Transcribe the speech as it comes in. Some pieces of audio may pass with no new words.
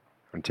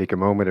And take a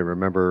moment and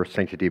remember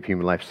Sanctity of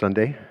Human Life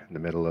Sunday. In the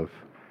middle of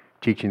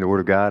teaching the Word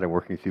of God and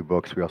working through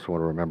books, we also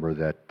want to remember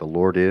that the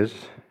Lord is,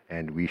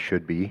 and we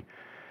should be,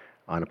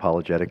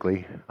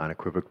 unapologetically,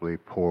 unequivocally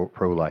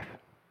pro-life.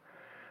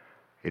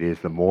 It is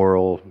the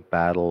moral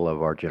battle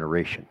of our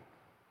generation.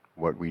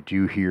 What we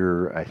do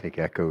here, I think,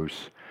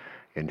 echoes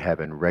in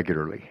heaven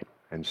regularly.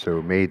 And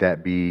so may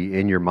that be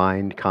in your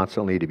mind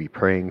constantly, to be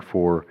praying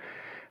for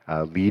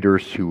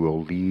leaders who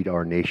will lead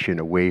our nation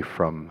away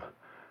from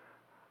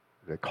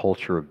the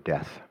culture of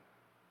death.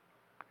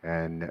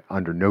 And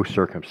under no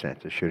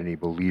circumstances should any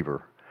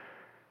believer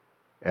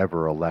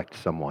ever elect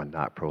someone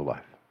not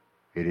pro-life.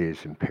 It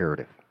is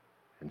imperative.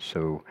 And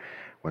so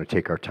I want to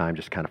take our time,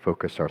 just kind of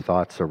focus our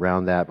thoughts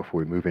around that before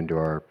we move into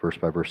our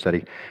verse-by-verse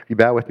study. You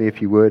bow with me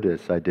if you would,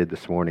 as I did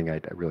this morning.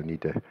 I really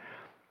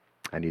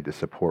need the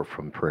support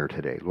from prayer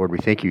today. Lord, we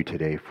thank you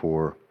today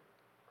for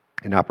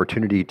an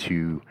opportunity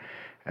to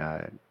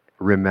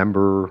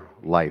remember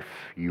life.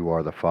 You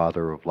are the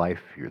Father of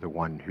life. You're the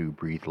one who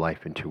breathed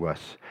life into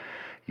us.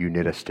 You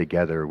knit us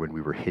together when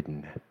we were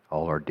hidden.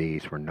 All our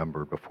days were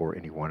numbered before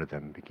any one of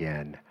them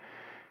began.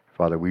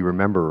 Father, we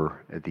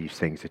remember these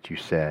things that you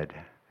said.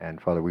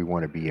 And Father, we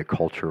want to be a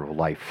culture of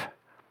life,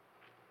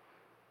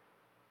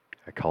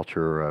 a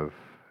culture of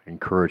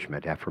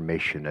encouragement,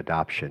 affirmation,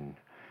 adoption,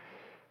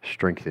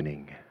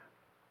 strengthening.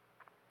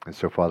 And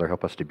so, Father,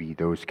 help us to be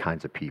those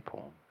kinds of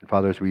people. And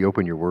Father, as we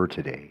open your word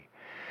today,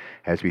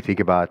 as we think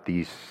about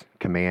these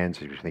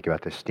commands, as we think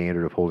about the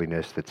standard of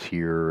holiness that's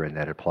here and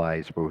that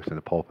applies both in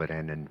the pulpit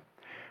and in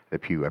the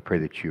pew, I pray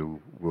that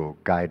you will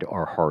guide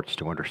our hearts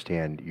to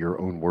understand your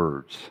own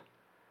words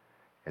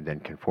and then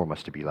conform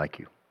us to be like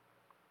you.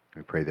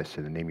 We pray this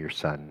in the name of your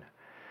Son,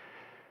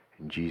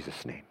 in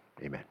Jesus' name,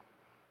 amen.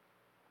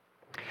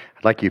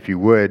 I'd like you, if you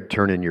would,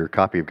 turn in your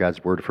copy of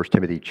God's Word to 1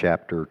 Timothy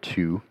chapter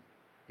 2.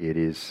 It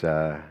is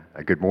a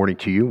good morning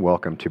to you.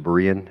 Welcome to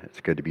Berean.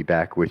 It's good to be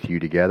back with you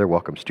together.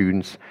 Welcome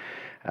students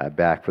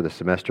back for the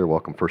semester.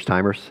 Welcome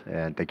first-timers,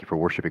 and thank you for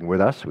worshiping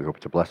with us. We hope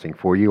it's a blessing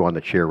for you. On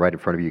the chair right in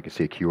front of you, you can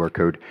see a QR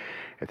code.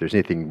 If there's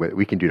anything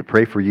we can do to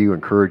pray for you,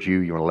 encourage you,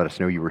 you want to let us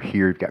know you were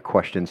here, you've got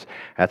questions,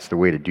 that's the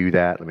way to do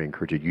that. Let me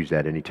encourage you to use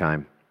that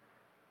anytime.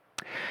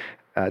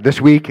 This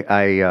week,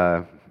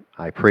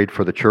 I prayed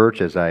for the church,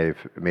 as I've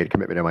made a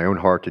commitment in my own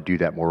heart to do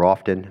that more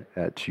often,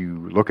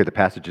 to look at the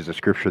passages of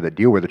Scripture that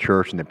deal with the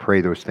church and then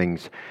pray those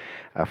things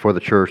for the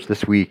church.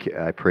 This week,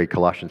 I prayed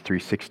Colossians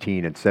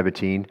 3:16 and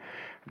 17.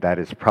 That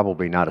is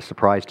probably not a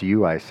surprise to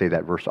you. I say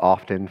that verse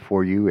often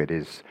for you. It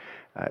is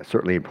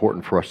certainly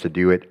important for us to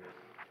do it.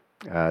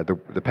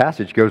 The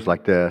passage goes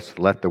like this: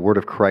 "Let the word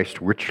of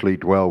Christ richly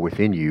dwell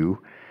within you,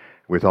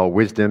 with all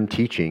wisdom,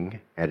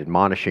 teaching and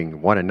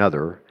admonishing one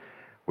another,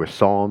 with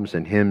psalms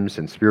and hymns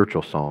and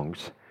spiritual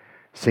songs,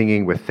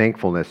 singing with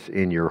thankfulness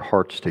in your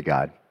hearts to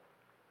God.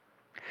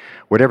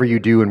 Whatever you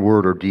do in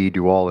word or deed,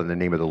 do all in the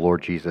name of the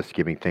Lord Jesus,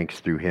 giving thanks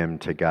through him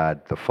to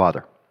God the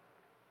Father."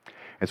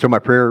 And so my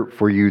prayer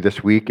for you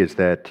this week is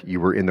that you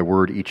were in the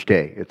Word each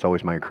day. It's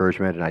always my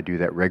encouragement, and I do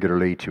that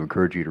regularly to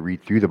encourage you to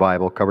read through the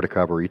Bible, cover to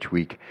cover each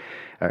week,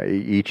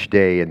 each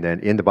day, and then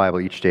in the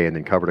Bible each day, and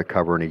then cover to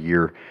cover in a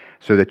year,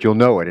 so that you'll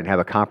know it and have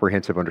a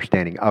comprehensive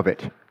understanding of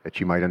it, that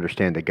you might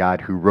understand the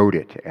God who wrote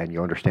it, and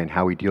you'll understand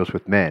how he deals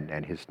with men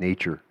and his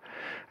nature,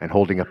 and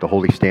holding up the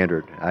holy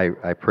standard.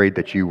 I prayed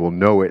that you will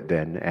know it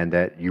then, and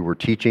that you were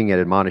teaching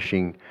and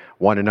admonishing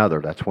one another.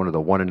 That's one of the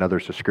one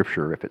another's of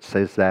Scripture. If it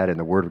says that in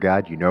the Word of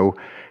God, you know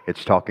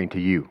it's talking to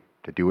you,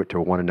 to do it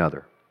to one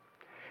another.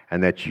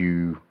 And that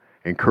you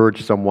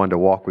encourage someone to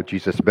walk with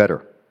Jesus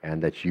better,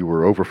 and that you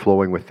were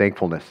overflowing with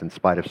thankfulness in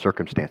spite of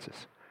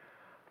circumstances.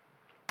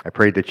 I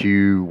prayed that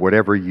you,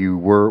 wherever you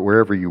were,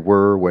 whatever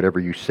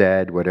you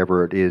said,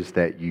 whatever it is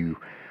that you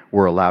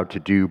were allowed to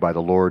do by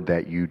the Lord,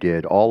 that you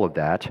did all of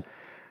that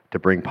to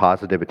bring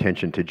positive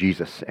attention to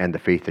Jesus and the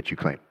faith that you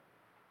claim.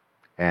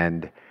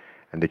 And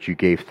that you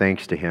gave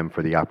thanks to him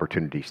for the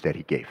opportunities that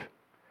he gave.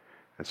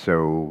 And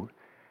so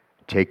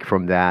take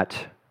from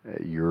that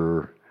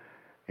your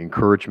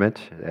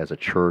encouragement as a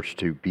church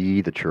to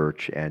be the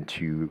church and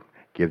to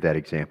give that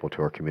example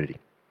to our community.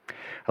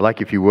 I'd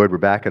like, if you would, we're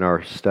back in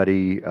our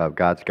study of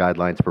God's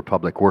guidelines for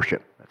public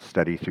worship. Let's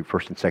study through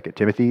 1 and 2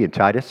 Timothy and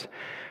Titus.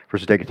 1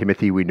 and 2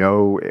 Timothy, we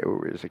know it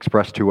was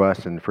expressed to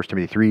us in 1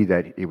 Timothy 3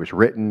 that it was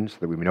written so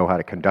that we know how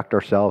to conduct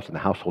ourselves in the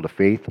household of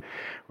faith,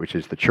 which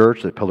is the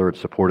church, the pillar and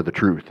support of the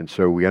truth. And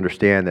so we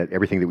understand that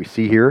everything that we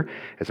see here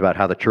is about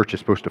how the church is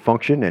supposed to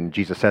function, and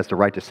Jesus has the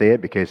right to say it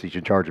because he's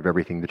in charge of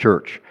everything the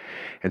church.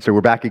 And so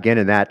we're back again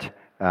in that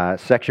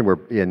section.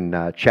 We're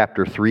in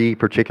chapter 3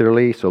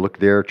 particularly, so look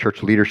there,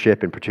 church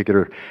leadership, in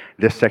particular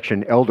this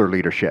section, elder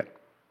leadership.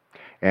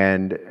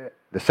 And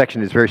the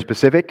section is very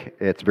specific,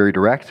 it's very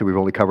direct, so we've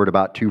only covered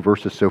about 2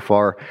 verses so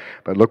far,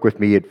 but look with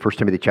me at 1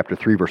 Timothy chapter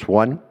 3, verse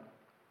 1.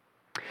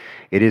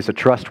 "It is a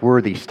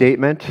trustworthy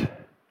statement.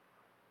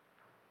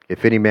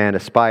 If any man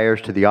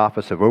aspires to the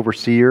office of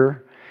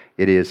overseer,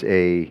 it is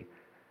a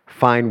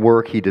fine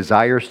work he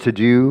desires to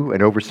do.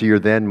 An overseer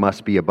then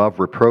must be above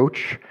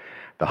reproach,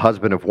 the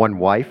husband of one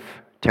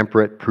wife,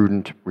 temperate,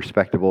 prudent,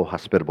 respectable,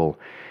 hospitable,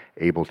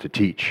 able to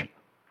teach.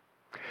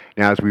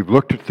 Now, as we've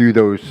looked through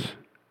those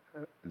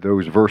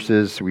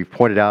verses, we've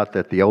pointed out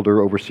that the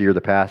elder, overseer,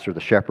 the pastor, the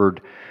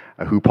shepherd,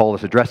 who Paul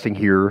is addressing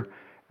here,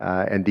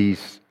 and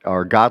these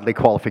are godly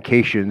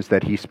qualifications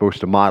that he's supposed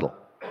to model.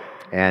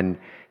 And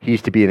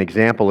he's to be an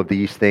example of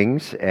these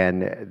things,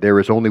 and there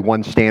is only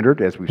one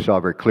standard, as we saw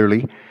very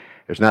clearly.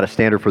 There's not a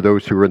standard for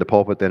those who are in the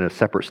pulpit, then a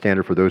separate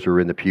standard for those who are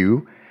in the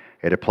pew.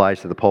 It applies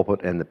to the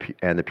pulpit and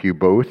the pew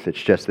both.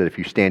 It's just that if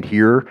you stand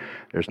here,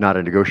 there's not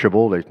a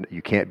negotiable.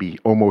 You can't be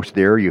almost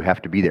there. You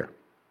have to be there.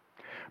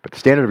 But the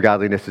standard of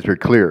godliness is very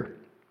clear.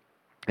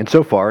 And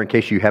so far, in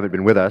case you haven't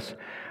been with us,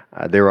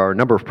 there are a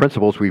number of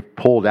principles we've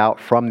pulled out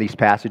from these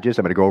passages.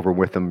 I'm going to go over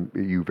with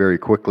you very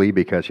quickly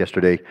because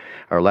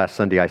last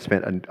Sunday, I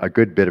spent a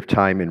good bit of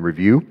time in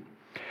review.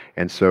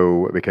 And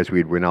so, because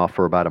we went off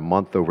for about a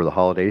month over the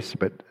holidays,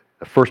 but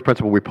the first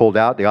principle we pulled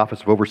out, the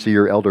office of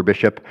overseer, elder,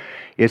 bishop,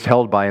 is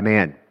held by a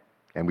man.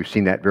 And we've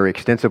seen that very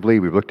extensively.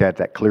 We've looked at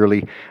that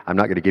clearly. I'm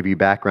not going to give you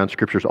background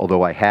scriptures,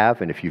 although I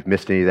have. And if you've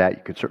missed any of that,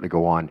 you can certainly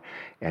go on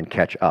and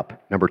catch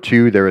up. Number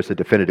two, there is a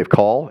definitive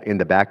call in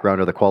the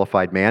background of the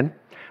qualified man,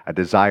 a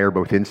desire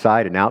both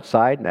inside and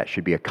outside, and that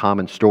should be a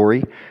common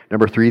story.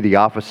 Number three, the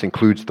office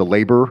includes the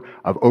labor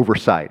of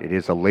oversight. It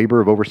is a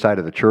labor of oversight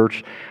of the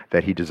church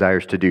that he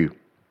desires to do.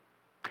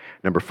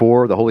 Number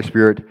four, the Holy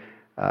Spirit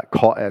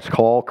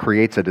call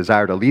creates a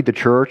desire to lead the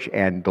church,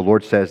 and the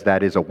Lord says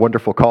that is a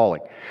wonderful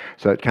calling.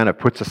 So it kind of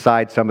puts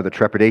aside some of the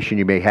trepidation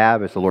you may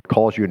have as the Lord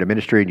calls you into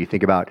ministry, and you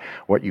think about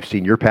what you've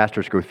seen your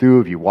pastors go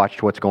through. If you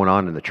watched what's going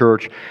on in the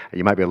church,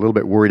 you might be a little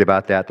bit worried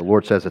about that. The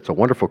Lord says it's a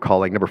wonderful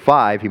calling. Number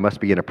five, he must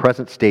be in a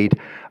present state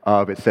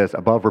of, it says,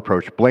 above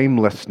reproach,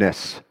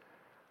 blamelessness.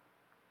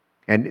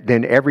 And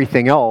then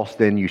everything else,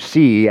 then you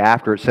see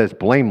after it says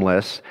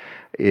blameless,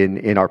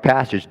 in our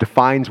passage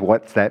defines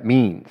what that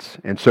means.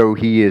 And so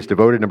he is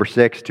devoted, number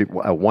six, to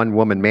a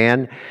one-woman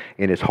man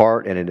in his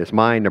heart and in his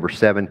mind. Number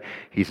seven,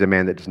 he's a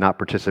man that does not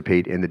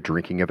participate in the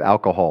drinking of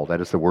alcohol. That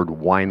is the word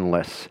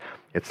wineless.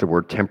 It's the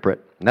word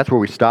temperate. And that's where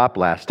we stopped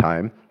last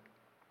time.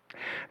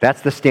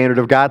 That's the standard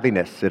of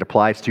godliness. It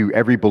applies to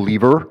every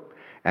believer.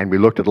 And we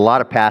looked at a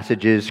lot of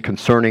passages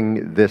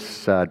concerning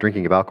this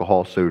drinking of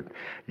alcohol, so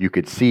you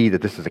could see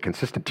that this is a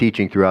consistent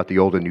teaching throughout the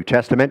Old and New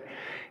Testament.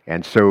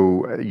 And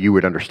so you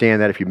would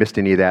understand that. If you missed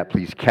any of that,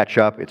 please catch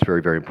up. It's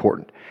very, very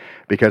important.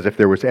 Because if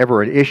there was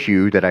ever an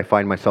issue that I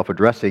find myself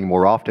addressing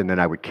more often than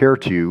I would care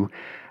to,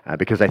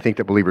 because I think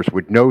that believers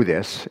would know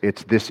this,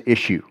 it's this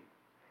issue.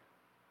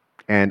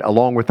 And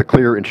along with the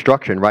clear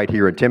instruction right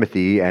here in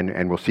Timothy,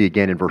 and we'll see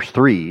again in verse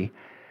 3,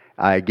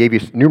 I gave you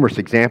numerous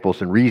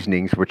examples and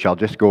reasonings, which I'll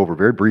just go over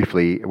very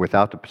briefly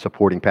without the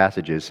supporting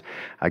passages.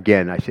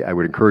 Again, I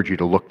would encourage you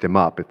to look them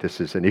up if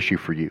this is an issue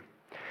for you.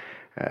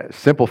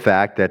 Simple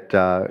fact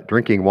that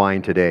drinking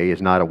wine today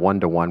is not a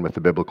one-to-one with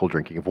the biblical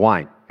drinking of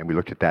wine, and we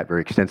looked at that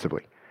very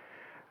extensively.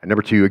 And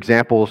number two,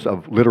 examples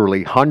of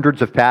literally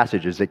hundreds of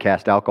passages that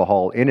cast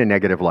alcohol in a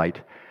negative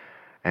light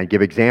and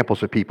give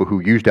examples of people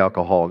who used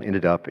alcohol and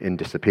ended up in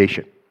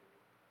dissipation.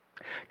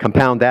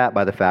 Compound that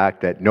by the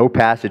fact that no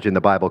passage in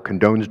the Bible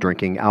condones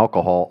drinking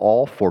alcohol,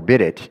 all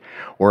forbid it,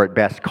 or at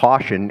best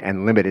caution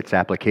and limit its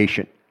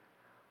application.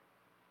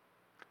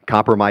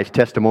 Compromise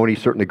testimony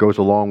certainly goes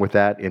along with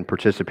that in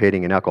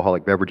participating in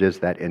alcoholic beverages.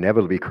 That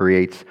inevitably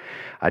creates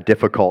a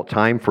difficult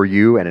time for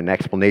you and an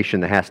explanation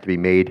that has to be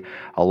made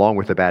along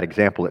with the bad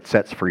example it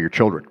sets for your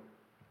children.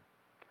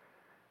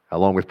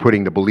 Along with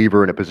putting the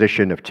believer in a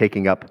position of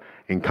taking up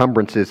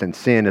encumbrances and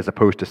sin as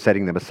opposed to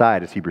setting them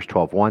aside, as Hebrews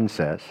 12:1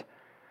 says,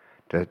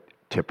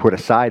 to put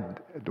aside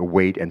the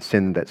weight and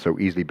sin that so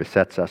easily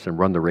besets us and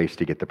run the race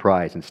to get the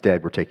prize.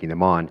 Instead, we're taking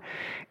them on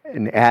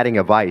and adding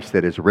a vice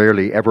that is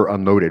rarely ever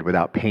unloaded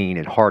without pain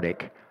and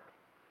heartache.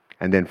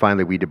 And then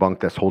finally, we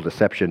debunk this whole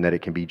deception that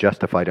it can be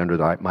justified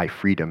under my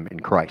freedom in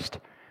Christ.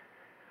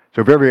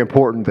 So very, very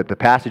important that the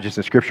passages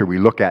in Scripture we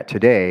look at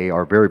today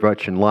are very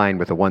much in line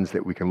with the ones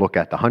that we can look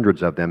at, the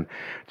hundreds of them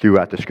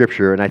throughout the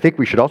Scripture. And I think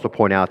we should also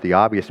point out the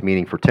obvious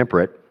meaning for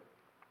temperate.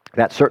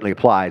 That certainly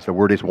applies. The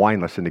word is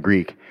wineless in the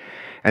Greek.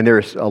 And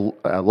there's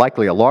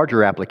likely a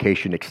larger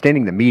application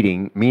extending the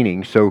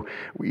meaning. So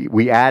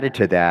we added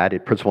to that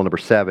at principle number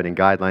 7 in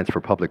guidelines for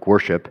public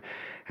worship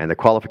and the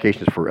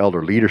qualifications for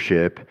elder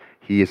leadership.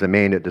 He is a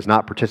man that does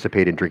not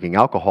participate in drinking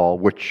alcohol,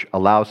 which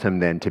allows him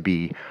then to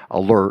be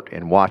alert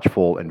and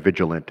watchful and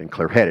vigilant and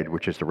clear-headed,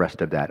 which is the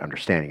rest of that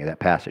understanding of that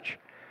passage.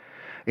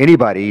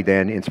 Anybody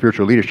then in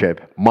spiritual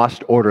leadership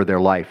must order their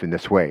life in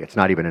this way. It's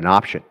not even an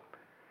option.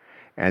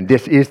 And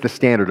this is the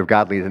standard of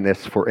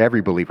godliness for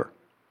every believer.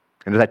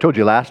 And as I told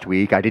you last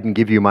week, I didn't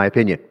give you my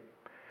opinion.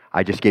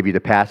 I just gave you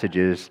the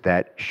passages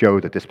that show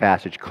that this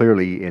passage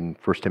clearly in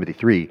 1 Timothy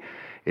 3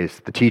 is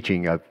the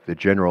teaching of the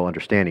general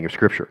understanding of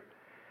Scripture.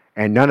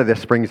 And none of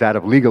this springs out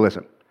of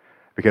legalism.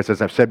 Because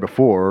as I've said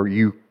before,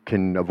 you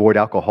can avoid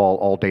alcohol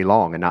all day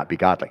long and not be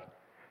godly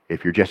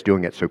if you're just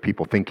doing it so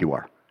people think you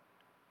are.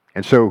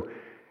 And so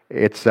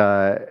it's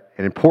an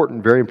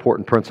important, very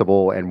important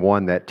principle and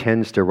one that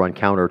tends to run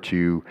counter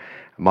to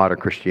modern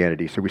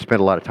Christianity. So we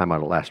spent a lot of time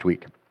on it last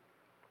week.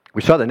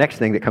 We saw the next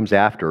thing that comes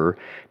after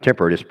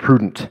temperate is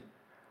prudent.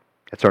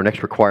 That's our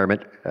next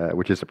requirement,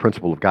 which is the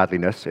principle of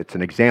godliness. It's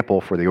an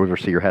example for the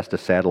overseer has to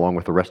set along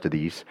with the rest of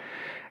these.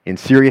 In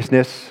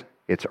seriousness,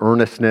 its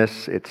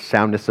earnestness, its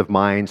soundness of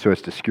mind, so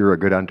as to secure a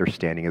good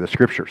understanding of the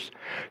Scriptures,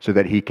 so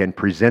that he can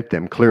present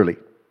them clearly.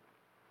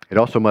 It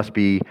also must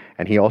be,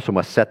 and he also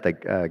must set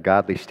the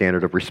godly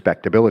standard of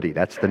respectability.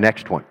 That's the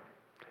next one.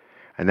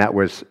 And that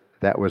was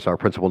our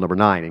principle number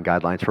 9 in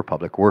guidelines for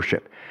public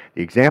worship.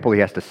 The example he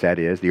has to set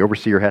is the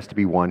overseer has to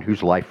be one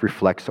whose life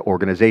reflects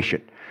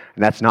organization.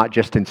 And that's not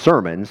just in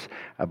sermons,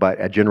 but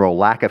a general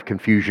lack of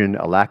confusion,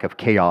 a lack of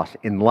chaos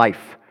in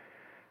life.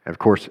 And of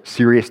course,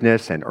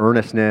 seriousness and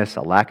earnestness,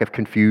 a lack of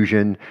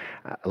confusion,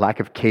 a lack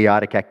of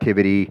chaotic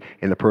activity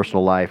in the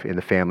personal life, in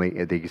the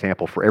family, the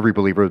example for every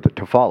believer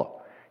to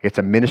follow. It's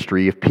a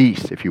ministry of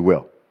peace, if you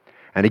will.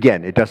 And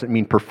again, it doesn't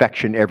mean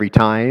perfection every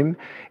time.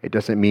 It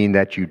doesn't mean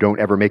that you don't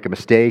ever make a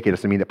mistake. It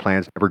doesn't mean that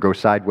plans never go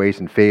sideways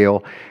and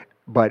fail.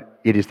 But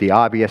it is the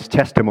obvious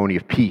testimony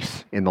of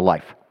peace in the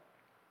life.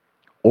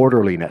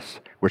 Orderliness,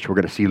 which we're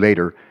going to see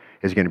later,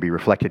 is going to be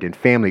reflected in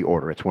family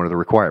order. It's one of the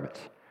requirements.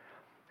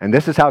 And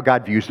this is how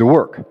God views the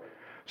work.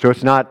 So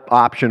it's not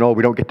optional.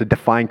 We don't get to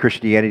define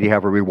Christianity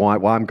however we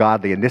want. Well, I'm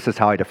godly, and this is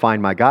how I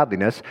define my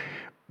godliness.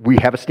 We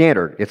have a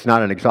standard. It's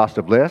not an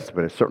exhaustive list,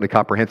 but it's certainly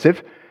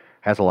comprehensive.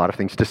 Has a lot of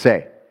things to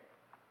say.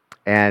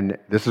 And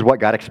this is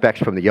what God expects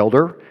from the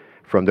elder,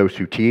 from those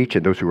who teach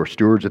and those who are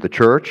stewards of the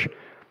church.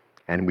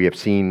 And we have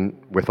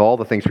seen with all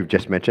the things we've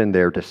just mentioned,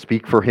 they're to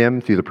speak for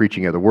him through the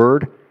preaching of the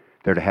word.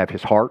 They're to have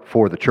his heart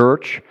for the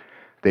church.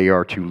 They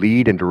are to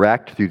lead and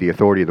direct through the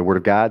authority of the word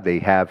of God. They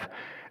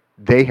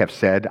have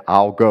said,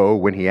 I'll go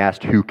when he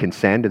asked who can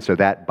send. And so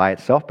that by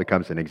itself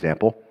becomes an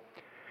example.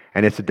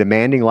 And it's a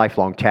demanding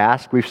lifelong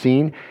task we've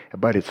seen,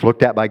 but it's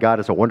looked at by God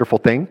as a wonderful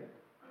thing.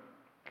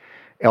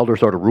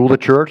 Elders are to rule the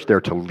church. They're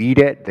to lead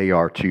it. They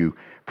are to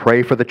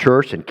pray for the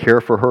church and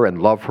care for her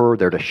and love her.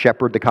 They're to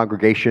shepherd the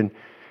congregation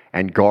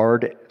and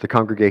guard the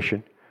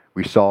congregation.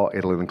 We saw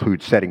it'll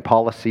include setting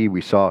policy. We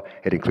saw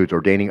it includes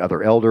ordaining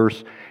other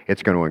elders.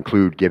 It's going to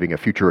include giving a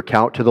future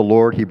account to the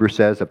Lord, Hebrews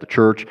says, of the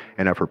church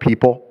and of her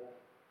people.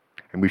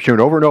 And we've shown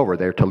over and over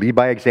they're to lead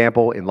by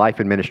example in life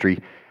and ministry.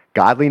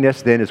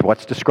 Godliness, then, is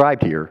what's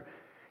described here.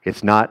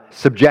 It's not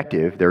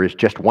subjective. There is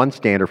just one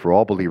standard for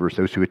all believers,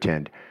 those who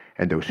attend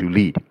and those who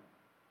lead.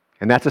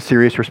 And that's a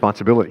serious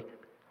responsibility.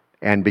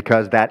 And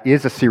because that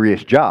is a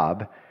serious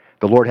job,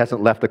 the Lord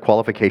hasn't left the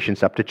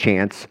qualifications up to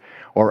chance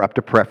or up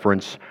to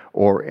preference,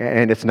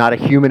 and it's not a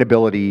human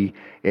ability,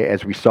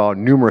 as we saw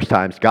numerous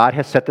times. God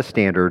has set the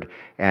standard,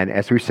 and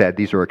as we said,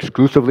 these are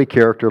exclusively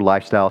character,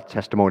 lifestyle,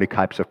 testimony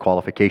types of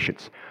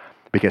qualifications.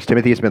 Because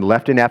Timothy has been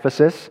left in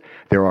Ephesus,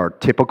 there are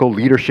typical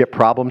leadership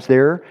problems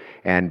there,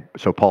 and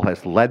so Paul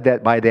has led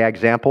that by the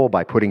example,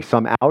 by putting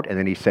some out, and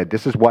then he said,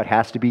 this is what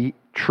has to be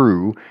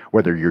true,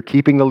 whether you're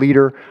keeping the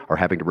leader or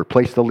having to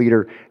replace the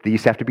leader.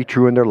 These have to be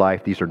true in their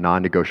life. These are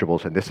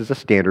non-negotiables, and this is a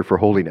standard for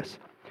holiness.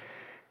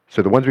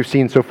 So the ones we've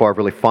seen so far have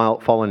really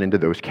fallen into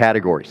those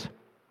categories.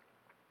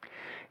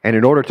 And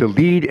in order to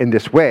lead in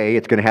this way,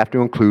 it's going to have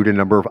to include a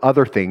number of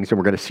other things, and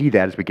we're going to see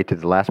that as we get to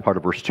the last part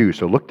of verse 2.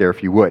 So look there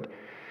if you would.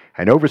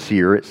 An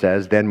overseer, it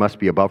says, then must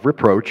be above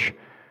reproach,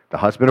 the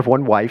husband of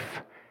one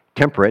wife,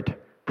 temperate,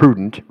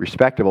 prudent,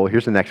 respectable.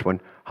 Here's the next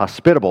one,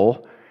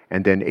 hospitable,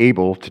 and then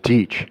able to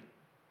teach.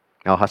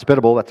 Now,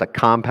 hospitable, that's a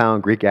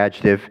compound Greek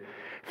adjective.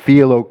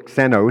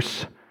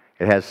 Philoxenos,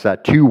 it has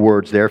two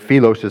words there.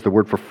 Philos is the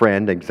word for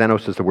friend, and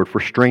xenos is the word for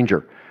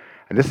stranger.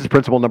 And this is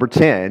principle number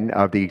 10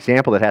 of the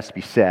example that has to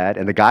be set,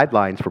 and the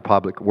guidelines for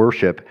public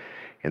worship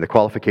and the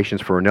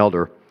qualifications for an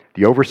elder.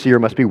 The overseer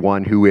must be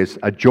one who is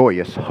a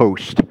joyous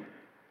host.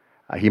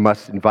 He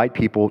must invite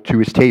people to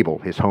his table.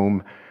 His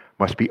home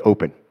must be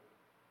open.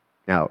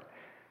 Now,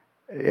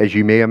 as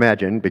you may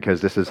imagine, because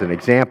this is an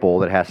example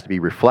that has to be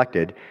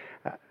reflected,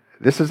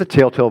 this is a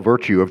telltale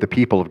virtue of the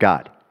people of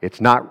God.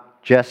 It's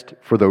not just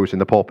for those in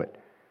the pulpit.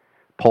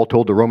 Paul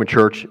told the Roman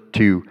church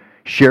to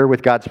share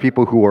with God's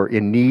people who are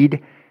in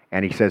need,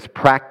 and he says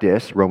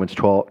practice, Romans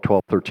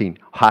 12:13,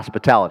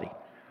 hospitality.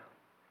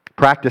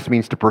 Practice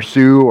means to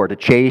pursue or to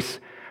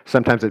chase.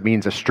 Sometimes it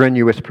means a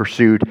strenuous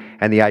pursuit,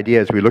 and the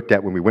idea, as we looked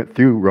at when we went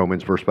through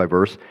Romans verse by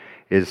verse,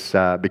 is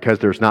because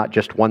there's not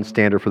just one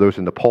standard for those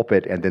in the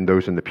pulpit and then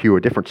those in the pew,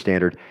 a different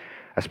standard.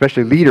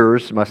 Especially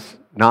leaders must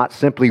not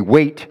simply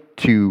wait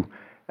to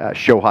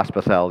show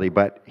hospitality,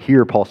 but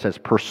here Paul says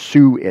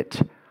pursue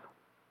it.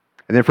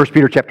 And then 1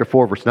 Peter chapter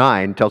 4 verse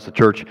 9 tells the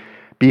church,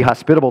 be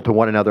hospitable to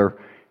one another,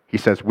 he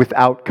says,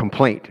 without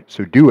complaint.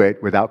 So do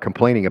it without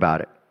complaining about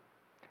it.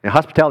 And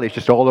hospitality is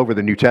just all over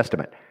the New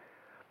Testament.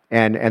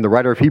 And the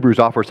writer of Hebrews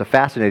offers a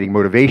fascinating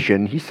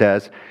motivation. He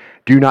says,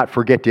 do not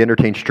forget to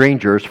entertain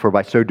strangers, for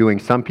by so doing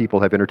some people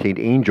have entertained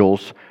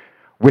angels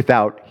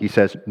without, he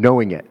says,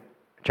 knowing it.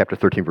 Chapter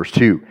 13, verse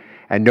 2.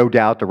 And no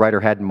doubt the writer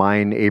had in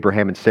mind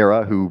Abraham and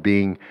Sarah, who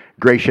being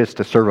gracious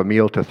to serve a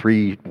meal to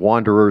 3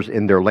 wanderers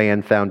in their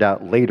land, found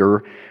out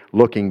later,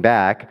 looking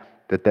back,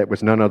 that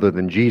was none other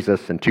than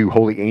Jesus and 2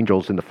 holy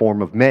angels in the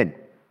form of men.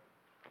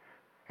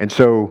 And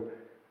so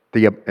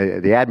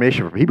The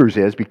admonition from Hebrews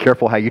is, be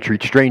careful how you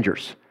treat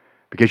strangers,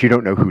 because you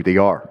don't know who they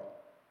are.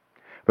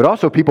 But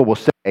also people will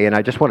say, and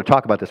I just want to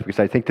talk about this because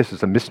I think this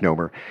is a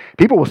misnomer.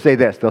 People will say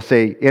this. They'll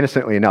say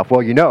innocently enough,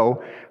 well, you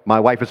know, my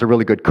wife is a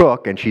really good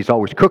cook and she's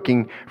always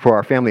cooking for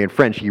our family and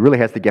friends. She really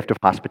has the gift of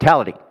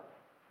hospitality.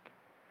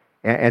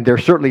 And there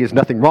certainly is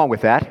nothing wrong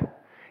with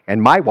that.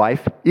 And my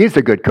wife is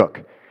a good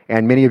cook.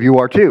 And many of you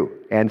are too.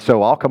 And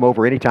so I'll come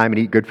over anytime and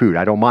eat good food.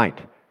 I don't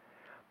mind.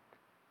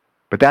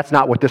 But that's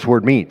not what this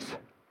word means.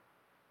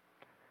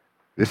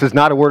 This is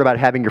not a word about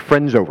having your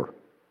friends over.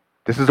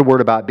 This is a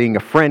word about being a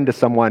friend to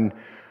someone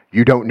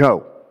you don't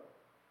know.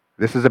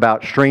 This is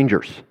about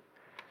strangers.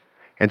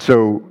 And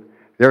so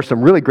there are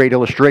some really great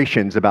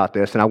illustrations about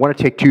this, and I want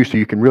to take two so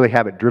you can really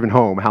have it driven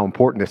home how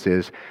important this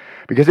is,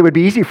 because it would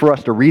be easy for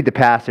us to read the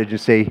passage and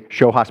say,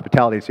 show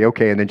hospitality, and say,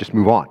 okay, and then just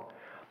move on.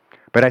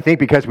 But I think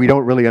because we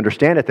don't really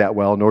understand it that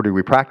well, nor do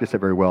we practice it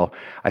very well,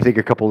 I think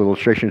a couple of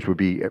illustrations would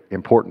be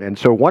important. And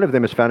so one of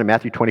them is found in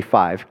Matthew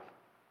 25,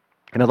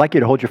 and I'd like you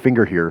to hold your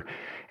finger here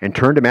and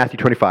turn to Matthew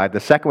 25. The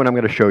second one I'm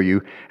going to show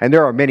you, and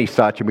there are many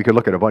such, and we could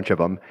look at a bunch of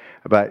them,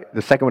 but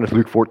the second one is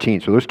Luke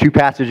 14. So those two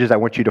passages, I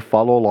want you to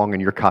follow along in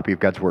your copy of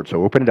God's Word.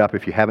 So open it up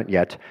if you haven't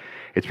yet.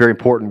 It's very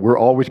important. We're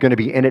always going to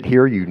be in it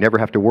here. You never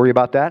have to worry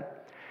about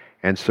that.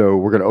 And so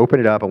we're going to open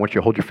it up. I want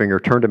you to hold your finger,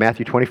 turn to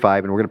Matthew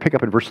 25, and we're going to pick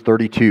up in verse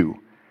 32.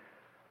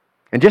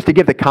 And just to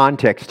give the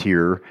context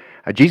here,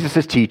 Jesus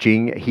is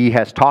teaching. He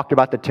has talked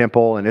about the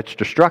temple and its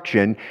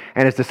destruction,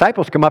 and his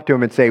disciples come up to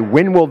him and say,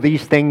 when will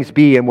these things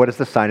be, and what is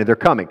the sign of their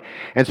coming?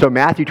 And so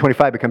Matthew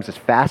 25 becomes this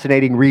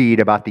fascinating read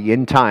about the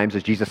end times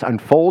as Jesus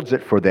unfolds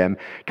it for them,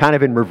 kind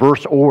of in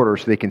reverse order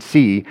so they can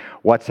see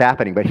what's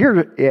happening. But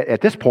here, at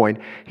this point,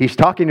 he's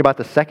talking about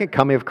the second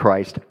coming of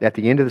Christ at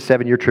the end of the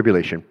 7-year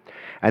tribulation.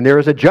 And there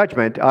is a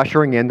judgment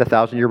ushering in the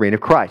 1,000-year reign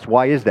of Christ.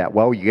 Why is that?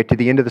 Well, you get to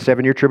the end of the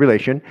 7-year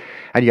tribulation,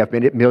 and you have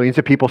millions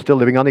of people still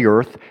living on the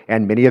earth,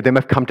 and many of them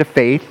have come to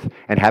faith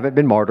and haven't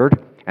been martyred.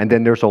 And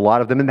then there's a lot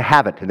of them that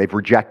haven't, and they've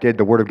rejected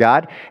the Word of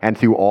God. And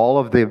through all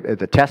of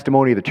the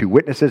testimony of the two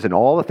witnesses and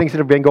all the things that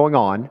have been going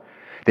on,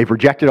 they've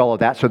rejected all of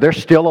that. So they're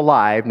still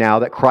alive now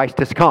that Christ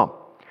has come.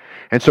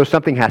 And so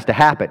something has to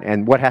happen.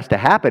 And what has to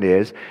happen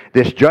is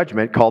this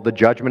judgment called the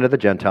judgment of the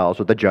Gentiles,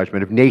 or the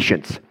judgment of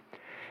nations.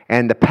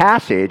 And the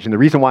passage, and the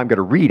reason why I'm going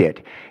to read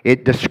it,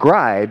 it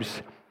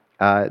describes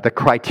the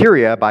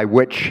criteria by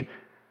which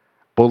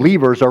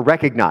believers are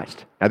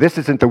recognized. Now, this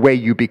isn't the way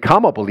you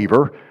become a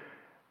believer.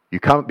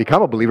 You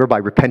become a believer by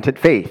repentant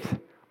faith.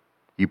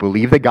 You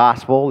believe the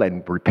gospel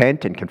and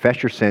repent and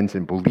confess your sins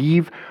and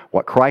believe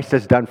what Christ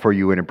has done for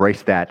you and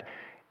embrace that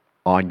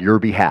on your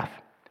behalf.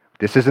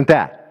 This isn't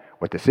that.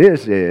 What this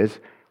is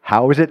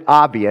how is it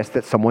obvious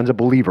that someone's a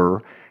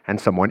believer and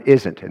someone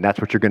isn't? And that's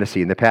what you're going to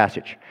see in the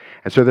passage.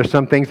 And so there's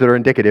some things that are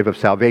indicative of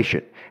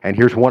salvation. And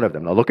here's one of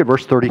them. Now look at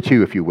verse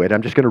 32, if you would.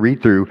 I'm just going to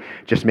read through,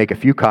 just make a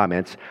few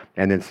comments,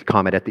 and then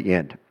comment at the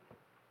end.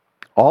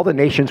 All the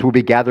nations will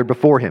be gathered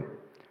before him,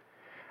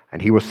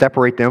 and he will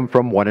separate them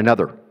from one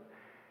another,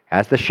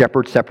 as the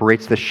shepherd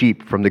separates the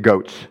sheep from the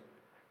goats.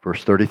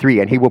 Verse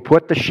 33, and he will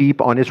put the sheep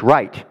on his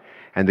right,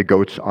 and the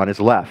goats on his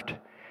left.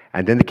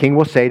 And then the king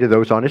will say to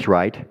those on his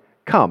right,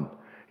 come,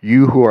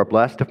 you who are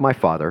blessed of my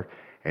Father,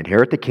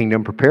 inherit the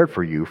kingdom prepared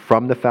for you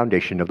from the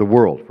foundation of the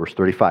world. Verse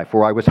 35,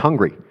 for I was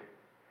hungry,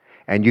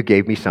 and you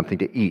gave me something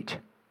to eat.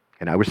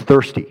 And I was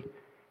thirsty,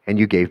 and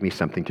you gave me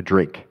something to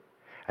drink.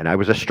 And I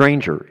was a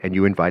stranger, and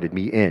you invited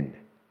me in.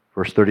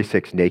 Verse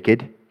 36,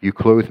 naked, you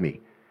clothed me.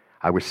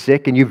 I was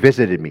sick, and you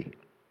visited me.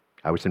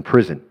 I was in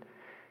prison,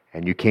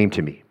 and you came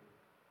to me.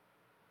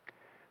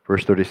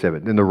 Verse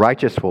 37, then the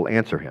righteous will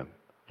answer him,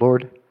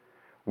 Lord,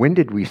 when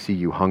did we see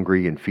you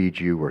hungry and feed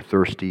you, or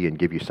thirsty and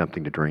give you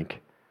something to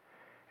drink?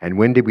 And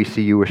when did we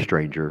see you a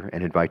stranger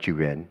and invite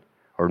you in,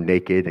 or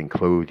naked and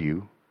clothe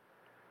you?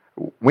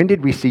 When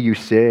did we see you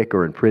sick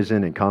or in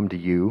prison and come to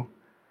you?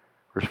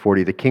 Verse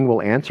 40, the king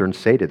will answer and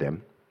say to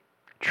them,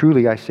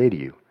 truly I say to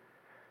you,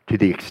 to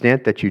the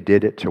extent that you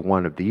did it to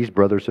one of these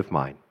brothers of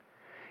mine,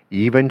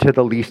 even to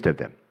the least of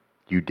them,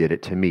 you did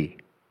it to me.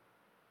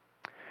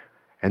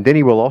 And then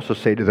he will also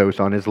say to those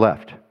on his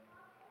left,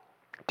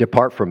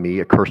 depart from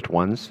me, accursed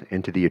ones,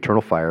 into the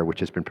eternal fire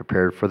which has been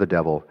prepared for the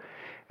devil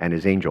and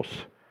his angels.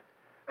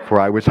 For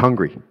I was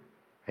hungry,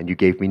 and you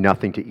gave me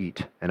nothing to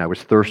eat, and I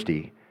was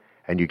thirsty,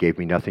 and you gave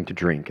me nothing to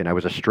drink, and I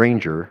was a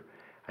stranger,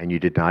 and you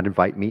did not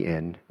invite me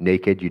in,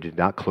 naked, you did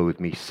not clothe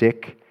me,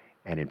 sick,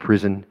 and in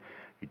prison,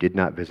 you did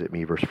not visit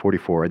me. Verse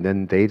 44, and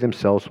then they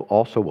themselves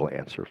also will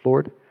answer,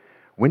 Lord,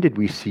 when did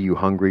we see you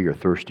hungry, or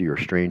thirsty, or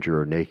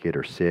stranger, or naked,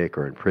 or sick,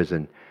 or in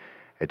prison,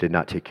 and did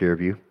not take care of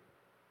you?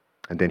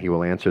 And then he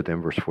will answer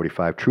them, verse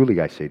 45,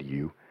 truly I say to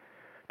you,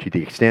 to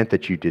the extent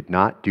that you did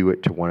not do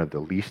it to one of the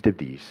least of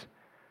these,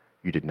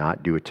 you did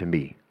not do it to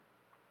me.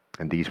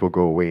 And these will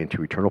go away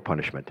into eternal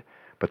punishment,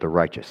 but the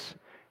righteous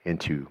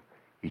into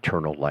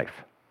eternal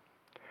life.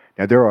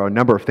 Now, there are a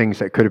number of things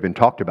that could have been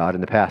talked about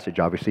in the passage.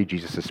 Obviously,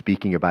 Jesus is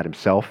speaking about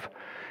himself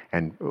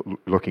and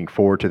looking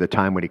forward to the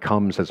time when he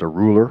comes as a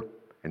ruler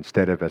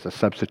instead of as a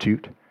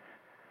substitute.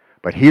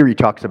 But here he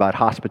talks about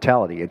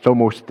hospitality. It's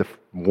almost the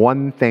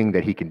one thing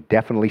that he can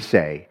definitely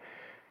say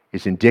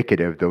is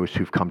indicative of those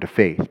who've come to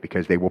faith,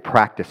 because they will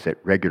practice it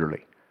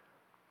regularly.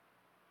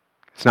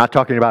 It's not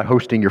talking about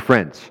hosting your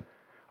friends,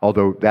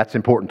 although that's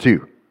important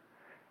too.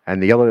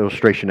 And the other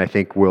illustration, I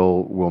think,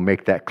 will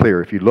make that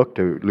clear. If you look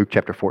to Luke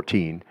chapter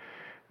 14,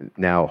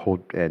 now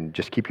hold and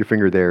just keep your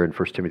finger there in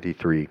 1 Timothy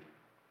 3.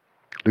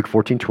 Luke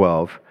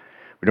 14:12.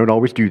 We don't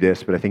always do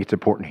this, but I think it's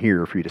important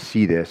here for you to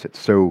see this. It's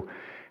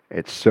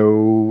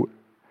so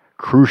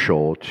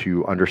crucial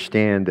to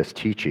understand this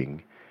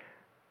teaching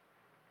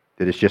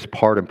that it's just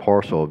part and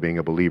parcel of being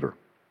a believer.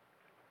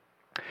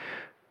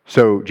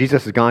 So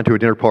Jesus has gone to a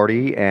dinner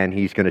party, and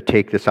he's going to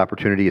take this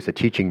opportunity as a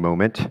teaching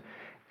moment.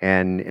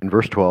 And in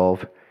verse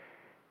 12,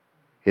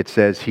 it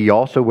says, he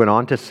also went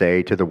on to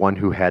say to the one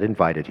who had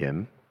invited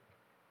him,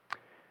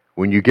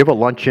 when you give a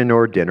luncheon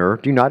or a dinner,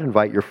 do not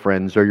invite your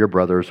friends or your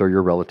brothers or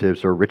your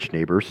relatives or rich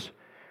neighbors.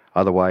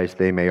 Otherwise,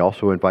 they may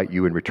also invite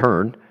you in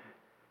return,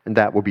 and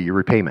that will be your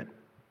repayment.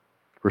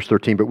 Verse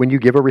 13, but when you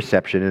give a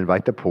reception,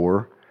 invite the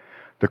poor,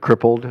 the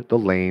crippled, the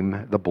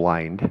lame, the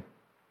blind,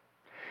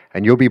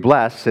 and you'll be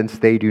blessed, since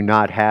they do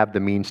not have the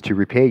means to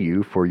repay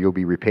you, for you'll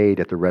be repaid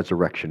at the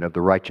resurrection of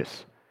the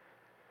righteous.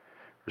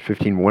 Verse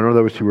 15, one of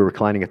those who were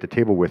reclining at the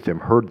table with him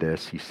heard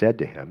this. He said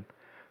to him,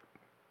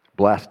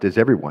 blessed is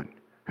everyone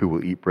who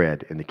will eat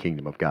bread in the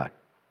kingdom of God.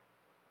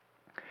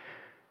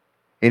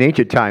 In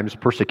ancient times,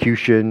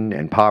 persecution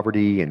and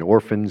poverty and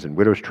orphans and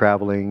widows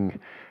traveling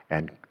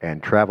and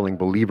traveling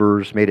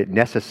believers made it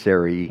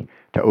necessary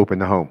to open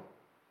the home.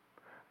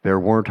 There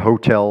weren't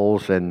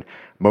hotels and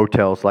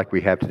motels like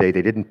we have today.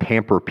 They didn't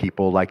pamper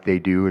people like they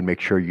do and make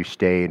sure you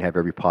stay and have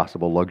every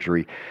possible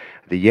luxury.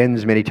 The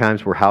inns many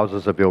times were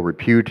houses of ill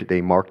repute.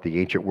 They marked the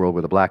ancient world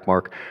with a black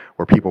mark,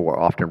 where people were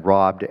often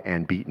robbed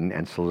and beaten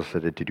and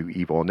solicited to do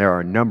evil. And there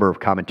are a number of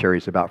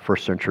commentaries about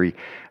first century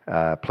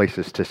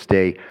places to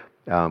stay.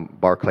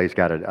 Barclay's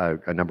got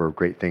a number of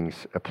great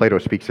things. Plato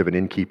speaks of an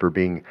innkeeper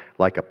being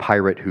like a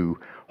pirate who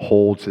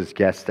holds his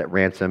guests at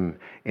ransom.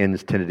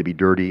 Inns tended to be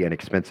dirty and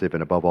expensive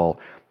and, above all,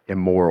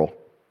 immoral.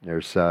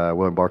 There's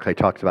William Barclay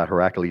talks about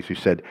Heracles, who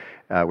said,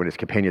 when his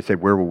companion said,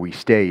 where will we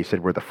stay? He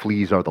said, where the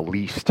fleas are the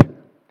least.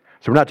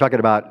 So we're not talking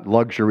about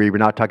luxury. We're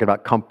not talking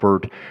about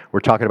comfort.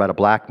 We're talking about a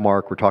black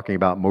mark. We're talking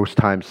about, most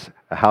times,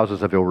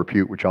 houses of ill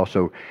repute, which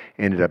also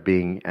ended up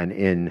being an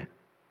inn.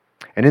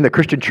 And in the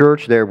Christian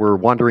church, there were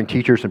wandering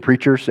teachers and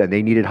preachers, and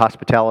they needed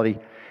hospitality.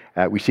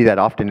 We see that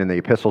often in the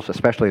epistles,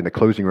 especially in the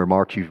closing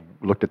remarks. You've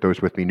looked at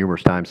those with me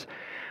numerous times.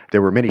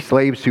 There were many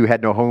slaves who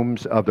had no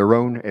homes of their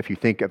own. If you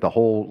think of the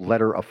whole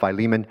letter of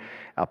Philemon,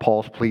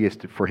 Paul's plea is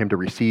for him to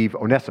receive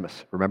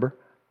Onesimus, remember?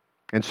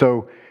 And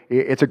so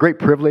it's a great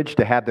privilege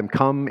to have them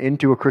come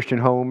into a Christian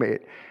home.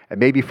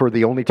 Maybe for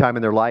the only time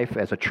in their life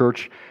as a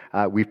church,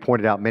 we've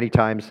pointed out many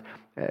times,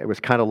 it was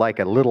kind of like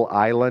a little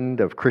island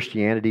of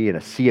Christianity and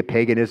a sea of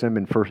paganism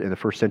in the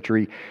first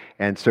century.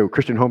 And so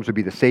Christian homes would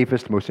be the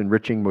safest, most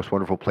enriching, most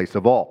wonderful place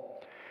of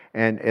all.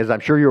 And as I'm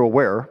sure you're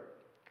aware,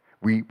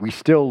 we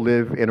still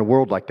live in a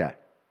world like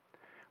that.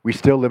 We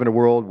still live in a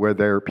world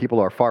where people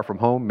are far from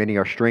home. Many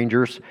are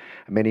strangers.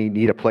 Many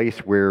need a place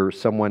where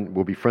someone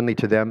will be friendly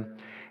to them.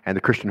 And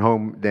the Christian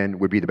home then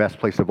would be the best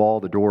place of all.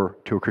 The door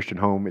to a Christian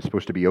home is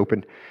supposed to be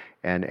open.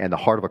 And the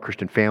heart of a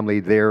Christian family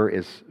there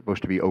is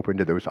supposed to be open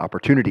to those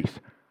opportunities.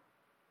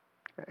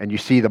 And you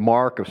see the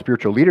mark of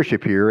spiritual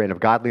leadership here and of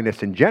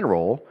godliness in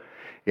general.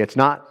 It's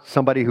not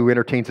somebody who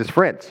entertains his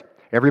friends.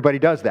 Everybody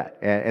does that.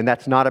 And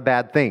that's not a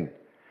bad thing.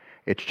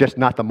 It's just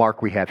not the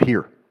mark we have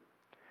here.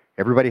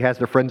 Everybody has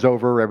their friends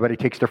over. Everybody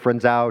takes their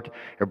friends out.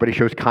 Everybody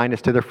shows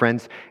kindness to their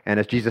friends. And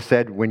as Jesus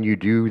said, when you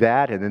do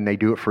that and then they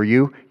do it for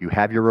you, you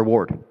have your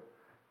reward.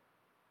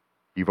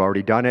 You've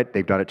already done it.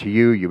 They've done it to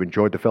you. You've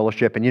enjoyed the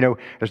fellowship. And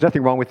there's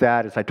nothing wrong with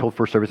that. As I told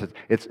First Service,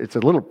 it's a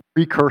little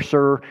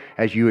precursor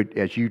as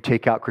you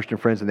take out Christian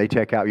friends and they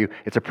take out you.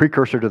 It's a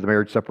precursor to the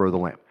marriage supper of the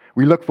Lamb.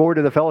 We look forward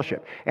to the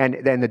fellowship. And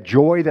then the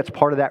joy that's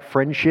part of that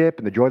friendship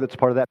and the joy that's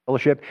part of that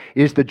fellowship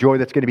is the joy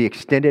that's going to be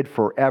extended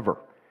forever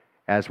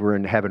as we're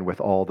in heaven with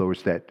all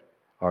those that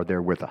are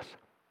there with us.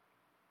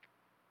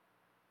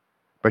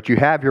 But you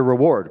have your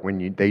reward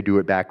when they do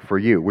it back for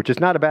you, which is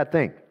not a bad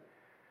thing.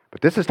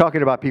 But this is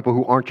talking about people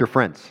who aren't your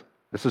friends.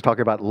 This is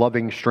talking about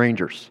loving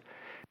strangers.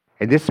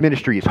 And this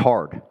ministry is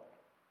hard.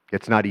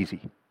 It's not easy.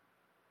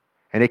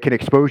 And it can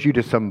expose you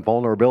to some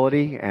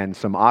vulnerability and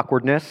some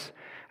awkwardness.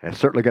 And it's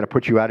certainly going to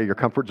put you out of your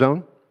comfort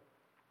zone.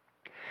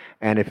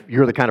 And if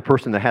you're the kind of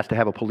person that has to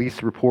have a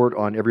police report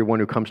on everyone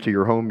who comes to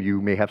your home,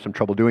 you may have some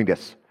trouble doing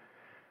this.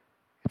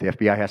 If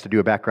the FBI has to do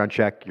a background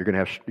check, you're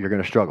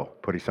going to struggle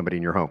putting somebody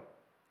in your home.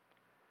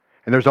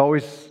 And there's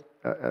always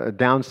a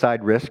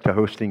downside risk to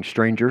hosting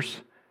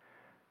strangers.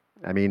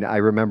 I mean, I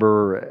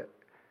remember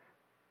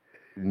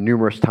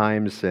numerous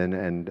times,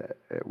 and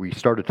we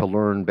started to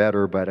learn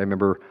better, but I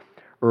remember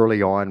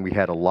early on we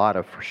had a lot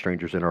of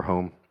strangers in our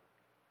home,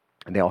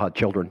 and they all had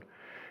children,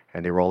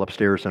 and they were all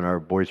upstairs in our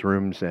boys'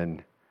 rooms,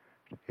 and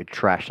it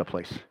trashed the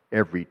place.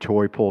 Every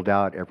toy pulled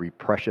out, every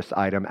precious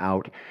item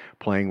out,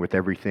 playing with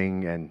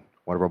everything, and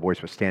One of our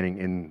boys was standing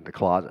in the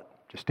closet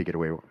just to get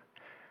away.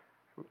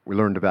 We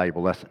learned a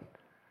valuable lesson.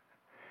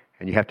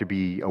 And you have to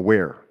be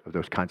aware of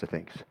those kinds of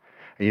things.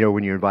 And you know,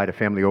 when you invite a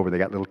family over, they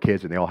got little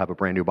kids and they all have a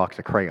brand new box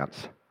of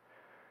crayons.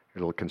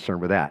 You're a little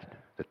concerned with that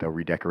they'll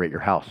redecorate your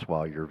house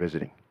while you're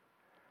visiting.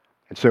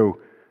 And so,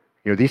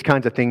 you know, these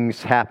kinds of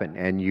things happen,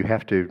 and you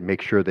have to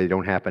make sure they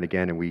don't happen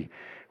again, and we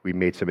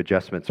made some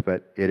adjustments.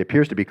 But it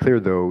appears to be clear,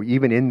 though,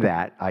 even in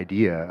that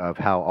idea of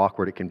how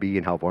awkward it can be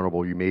and how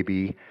vulnerable you may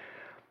be,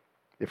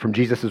 from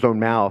Jesus' own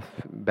mouth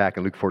back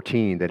in Luke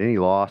 14, that any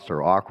loss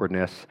or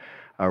awkwardness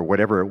or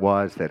whatever it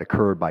was that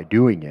occurred by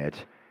doing it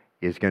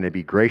is going to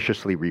be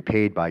graciously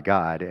repaid by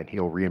God, and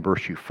he'll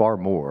reimburse you far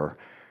more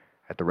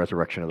at the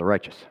resurrection of the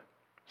righteous.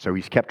 So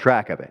he's kept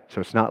track of it.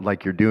 So it's not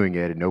like you're doing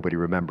it and nobody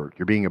remembered.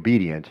 You're being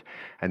obedient,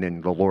 and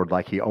then the Lord,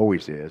 like he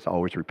always is,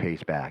 always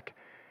repays back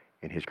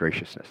in his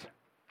graciousness.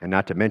 And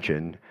not to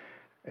mention,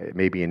 it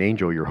may be an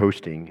angel you're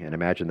hosting, and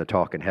imagine the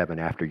talk in heaven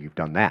after you've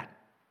done that.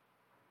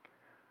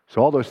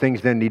 So all those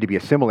things then need to be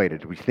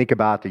assimilated. We think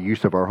about the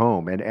use of our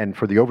home. And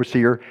for the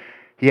overseer,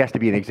 he has to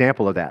be an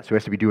example of that. So he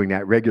has to be doing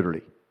that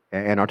regularly.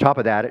 And on top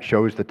of that, it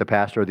shows that the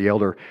pastor or the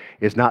elder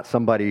is not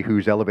somebody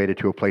who's elevated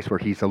to a place where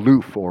he's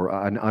aloof or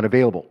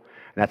unavailable.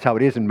 And that's how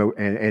it is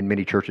in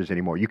many churches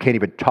anymore. You can't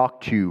even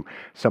talk to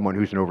someone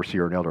who's an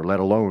overseer or an elder, let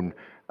alone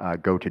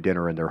go to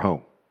dinner in their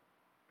home.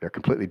 They're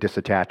completely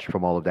disattached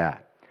from all of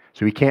that.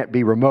 So he can't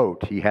be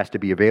remote. He has to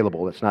be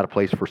available. It's not a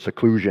place for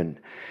seclusion.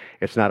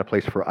 It's not a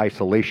place for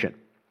isolation.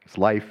 His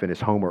life and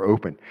his home are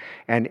open.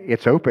 And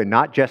it's open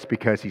not just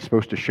because he's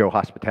supposed to show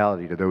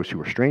hospitality to those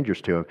who are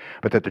strangers to him,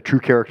 but that the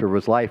true character of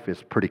his life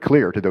is pretty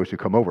clear to those who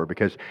come over,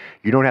 because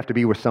you don't have to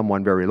be with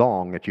someone very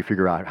long that you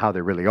figure out how they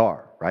really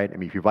are, right? I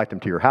mean, if you invite them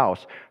to your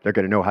house, they're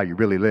going to know how you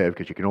really live,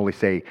 because you can only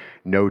say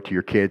no to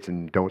your kids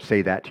and don't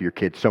say that to your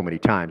kids so many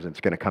times, and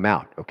it's going to come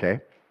out,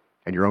 okay?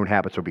 And your own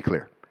habits will be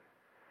clear.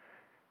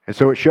 And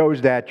so it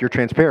shows that you're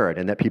transparent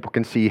and that people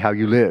can see how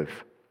you live.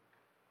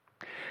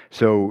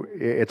 So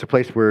it's a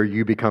place where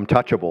you become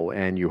touchable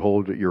and you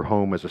hold your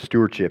home as a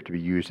stewardship to be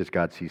used as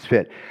God sees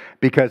fit.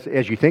 Because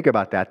as you think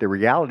about that, the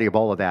reality of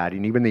all of that,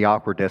 and even the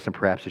awkwardness, and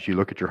perhaps as you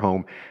look at your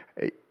home,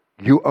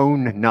 you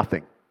own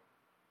nothing.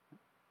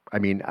 I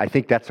mean, I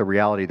think that's a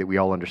reality that we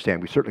all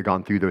understand. We've certainly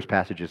gone through those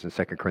passages in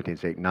 2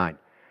 Corinthians 8 and 9.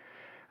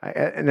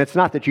 And it's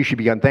not that you should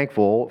be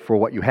unthankful for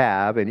what you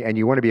have, and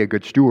you want to be a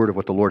good steward of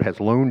what the Lord has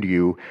loaned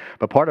you,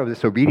 but part of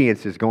this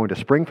obedience is going to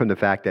spring from the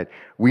fact that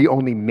we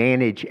only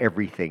manage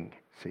everything.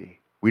 See,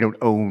 we don't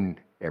own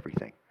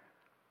everything.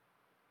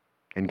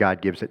 And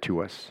God gives it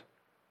to us.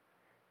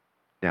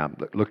 Now,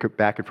 look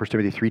back at 1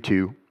 Timothy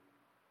 3:2.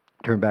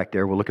 Turn back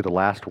there. We'll look at the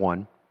last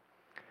one.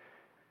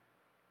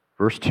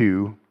 Verse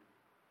 2.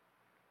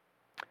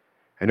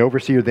 An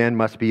overseer then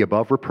must be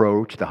above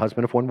reproach, the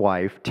husband of one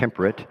wife,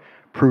 temperate,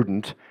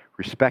 prudent,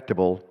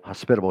 respectable,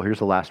 hospitable. Here's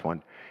the last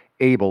one.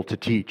 Able to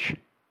teach.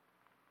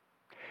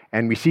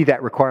 And we see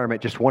that requirement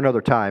just one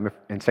other time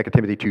in 2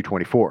 Timothy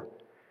 2:24.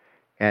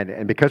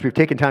 And because we've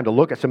taken time to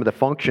look at some of the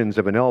functions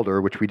of an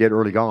elder, which we did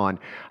early on,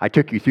 I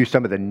took you through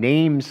some of the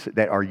names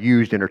that are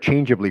used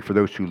interchangeably for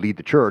those who lead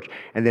the church,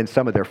 and then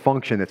some of their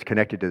function that's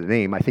connected to the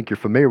name. I think you're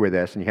familiar with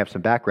this, and you have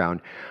some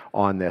background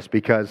on this,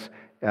 because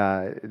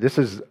this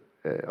is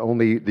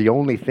the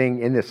only thing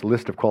in this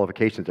list of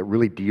qualifications that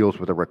really deals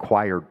with a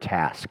required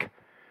task. I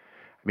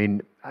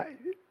mean,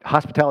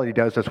 hospitality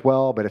does this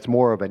well, but it's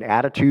more of an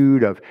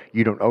attitude of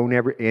you don't own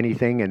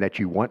anything and that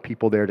you want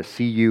people there to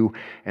see you.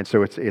 And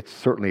so it's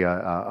certainly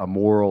a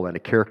moral and a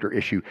character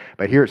issue.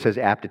 But here it says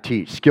apt to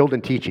teach, skilled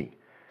in teaching,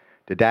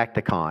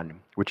 didacticon,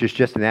 which is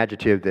just an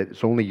adjective that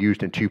is only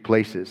used in two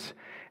places.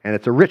 And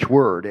it's a rich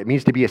word. It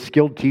means to be a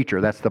skilled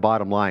teacher. That's the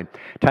bottom line.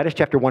 Titus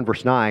chapter 1,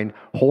 verse 9,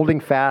 holding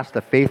fast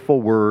the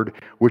faithful word,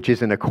 which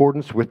is in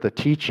accordance with the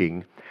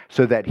teaching,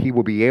 so that he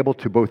will be able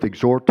to both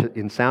exhort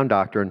in sound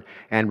doctrine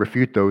and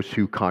refute those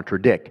who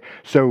contradict.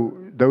 So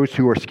those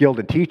who are skilled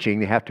in teaching,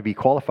 they have to be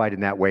qualified in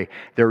that way.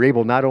 They're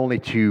able not only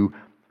to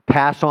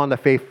pass on the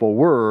faithful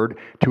word,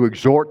 to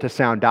exhort to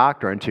sound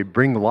doctrine, to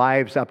bring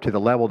lives up to the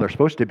level they're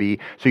supposed to be,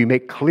 so you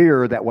make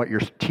clear that what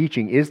you're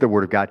teaching is the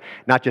Word of God.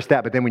 Not just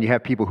that, but then when you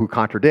have people who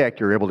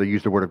contradict, you're able to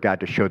use the Word of God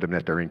to show them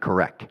that they're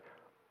incorrect.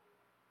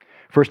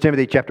 1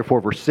 Timothy chapter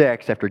 4, verse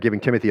 6, after giving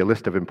Timothy a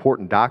list of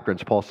important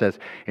doctrines, Paul says,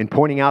 in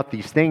pointing out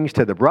these things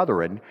to the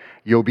brethren,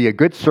 you'll be a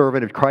good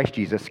servant of Christ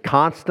Jesus,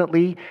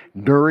 constantly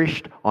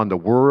nourished on the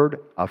word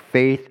of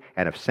faith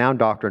and of sound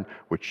doctrine,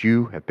 which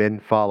you have been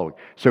following.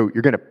 So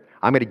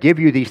I'm going to give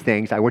you these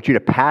things. I want you to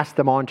pass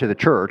them on to the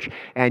church,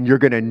 and you're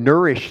going to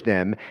nourish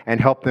them and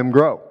help them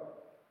grow.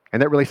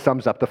 And that really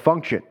sums up the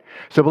function.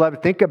 So,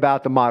 beloved, think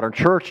about the modern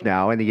church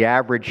now and the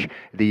average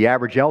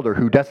elder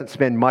who doesn't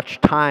spend much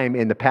time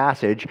in the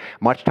passage,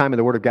 much time in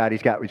the Word of God.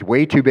 He's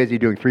way too busy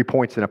doing 3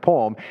 points in a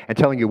poem and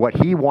telling you what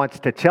he wants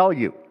to tell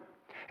you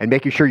and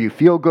making sure you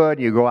feel good,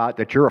 you go out,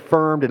 that you're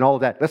affirmed and all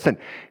of that. Listen,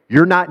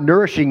 you're not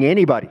nourishing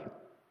anybody.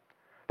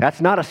 That's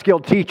not a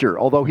skilled teacher,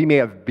 although he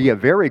may be a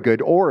very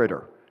good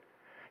orator.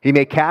 He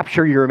may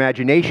capture your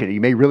imagination. You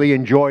may really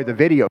enjoy the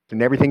videos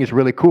and everything is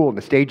really cool and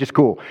the stage is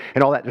cool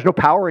and all that. There's no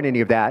power in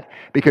any of that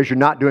because you're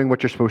not doing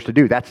what you're supposed to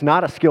do. That's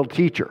not a skilled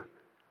teacher.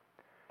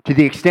 To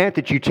the extent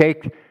that you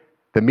take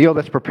the meal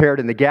that's prepared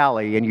in the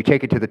galley and you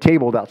take it to the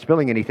table without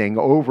spilling anything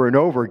over and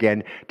over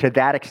again, to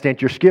that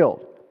extent you're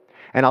skilled.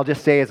 And I'll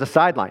just say as a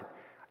sideline,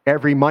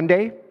 every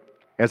Monday,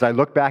 as I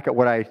look back at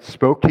what I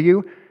spoke to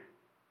you,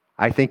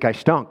 I think I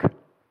stunk. And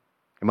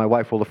my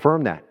wife will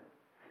affirm that.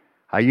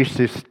 I used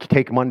to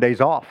take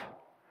Mondays off.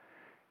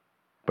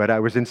 But I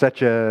was in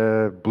such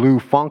a blue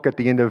funk at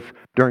the end of,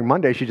 during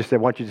Monday, she just said,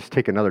 why don't you just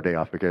take another day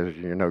off because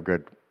you're no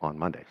good on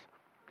Mondays.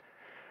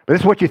 But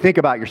this is what you think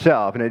about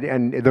yourself.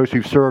 And those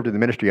who've served in the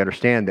ministry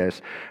understand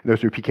this. And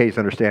those who are PKs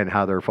understand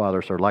how their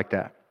fathers are like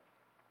that.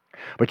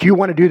 But you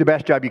want to do the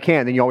best job you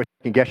can, then you always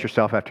can guess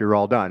yourself after you're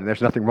all done. And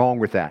there's nothing wrong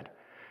with that.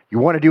 You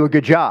want to do a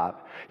good job.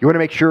 You want to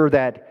make sure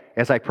that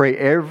as I pray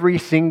every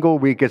single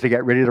week as I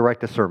get ready to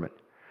write the sermon,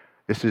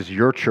 this is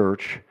your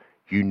church.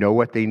 You know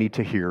what they need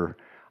to hear.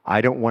 I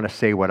don't want to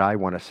say what I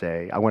want to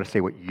say. I want to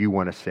say what you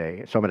want to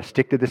say. So I'm going to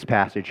stick to this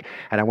passage,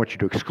 and I want you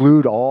to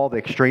exclude all the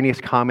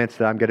extraneous comments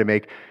that I'm going to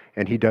make,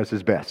 and he does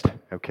his best,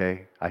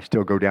 okay? I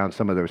still go down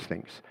some of those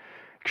things.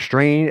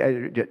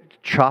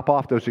 Chop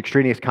off those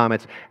extraneous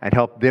comments and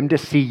help them to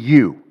see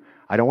you.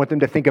 I don't want them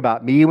to think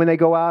about me when they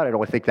go out. I don't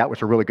want to think that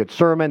was a really good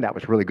sermon. That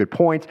was really good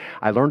points.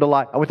 I learned a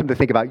lot. I want them to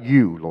think about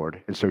you,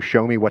 Lord, and so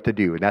show me what to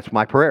do, and that's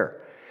my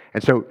prayer.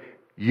 And so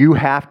you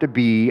have to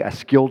be a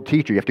skilled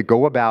teacher. You have to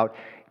go about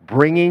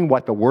bringing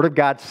what the Word of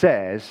God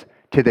says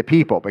to the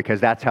people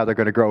because that's how they're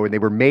going to grow, and they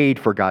were made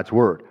for God's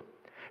Word.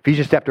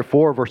 Ephesians chapter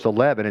 4, verse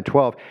 11 and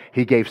 12,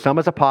 he gave some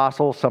as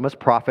apostles, some as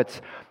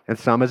prophets, and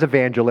some as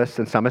evangelists,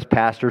 and some as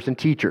pastors and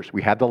teachers.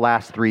 We have the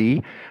last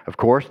three, of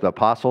course, the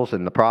apostles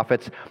and the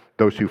prophets,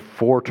 those who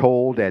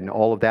foretold and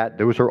all of that.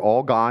 Those are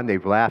all gone.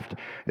 They've left.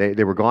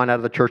 They were gone out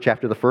of the church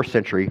after the first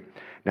century.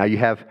 Now you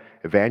have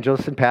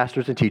evangelists and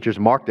pastors and teachers.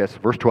 Mark this,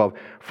 verse 12,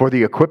 for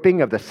the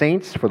equipping of the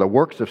saints, for the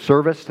works of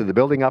service, to the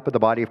building up of the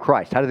body of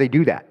Christ. How do they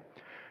do that?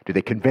 Do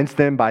they convince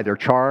them by their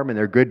charm and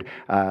their good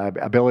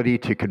ability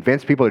to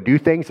convince people to do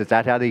things? Is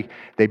that how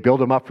they build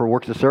them up for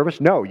works of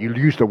service? No, you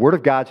use the Word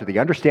of God so they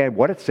understand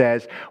what it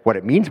says, what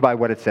it means by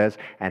what it says,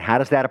 and how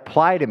does that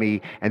apply to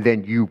me, and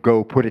then you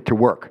go put it to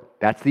work.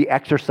 That's the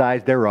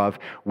exercise thereof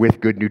with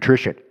good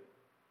nutrition.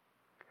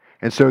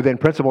 And so then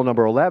principle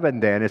number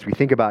 11 then, as we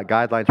think about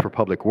guidelines for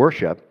public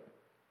worship,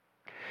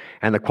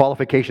 and the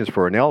qualifications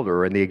for an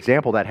elder, and the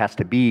example that has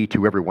to be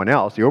to everyone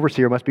else, the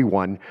overseer must be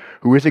one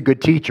who is a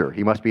good teacher.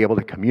 He must be able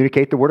to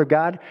communicate the Word of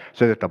God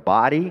so that the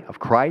body of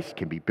Christ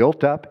can be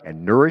built up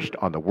and nourished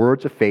on the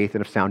words of faith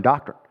and of sound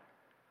doctrine.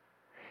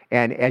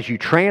 And as you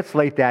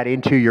translate that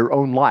into your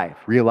own life,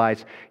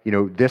 realize,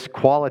 this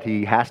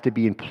quality has to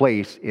be in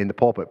place in the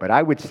pulpit. But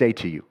I would say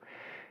to you,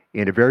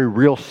 in a very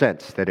real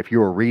sense, that if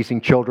you are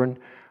raising children,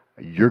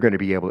 you're going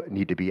to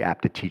need to be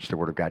apt to teach the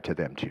Word of God to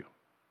them too.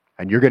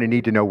 And you're going to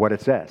need to know what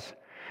it says.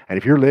 And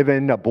if you're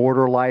living a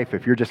border life,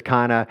 if you're just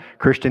kind of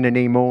Christian in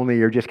name only,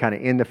 you're just kind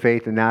of in the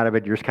faith and out of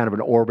it, you're just kind of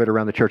an orbit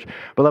around the church.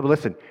 Beloved,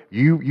 listen,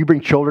 you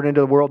bring children into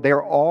the world,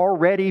 they're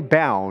already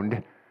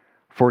bound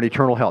for an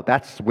eternal hell.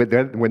 That's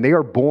when they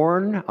are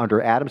born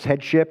under Adam's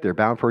headship, they're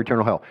bound for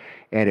eternal hell.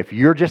 And if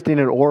you're just in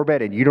an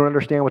orbit and you don't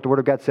understand what the Word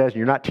of God says, and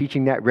you're not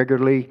teaching that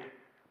regularly,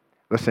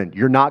 listen,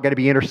 you're not going to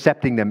be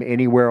intercepting them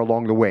anywhere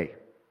along the way.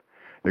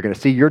 They're going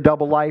to see your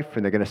double life,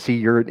 and they're going to see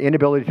your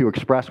inability to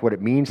express what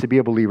it means to be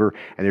a believer,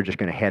 and they're just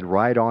going to head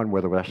right on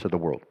with the rest of the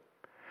world.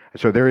 And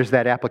so there is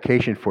that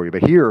application for you.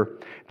 But here,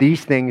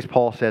 these things,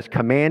 Paul says,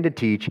 command and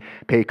teach,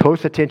 pay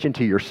close attention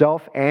to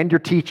yourself and your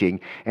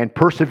teaching, and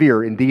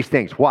persevere in these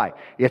things. Why?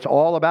 It's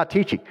all about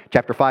teaching.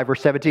 Chapter 5,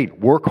 verse 17,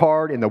 work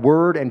hard in the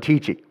word and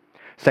teaching.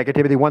 2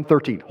 Timothy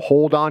 1:13,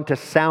 hold on to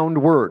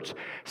sound words.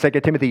 2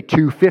 Timothy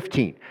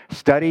 2:15,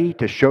 study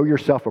to show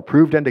yourself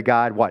approved unto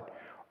God, what?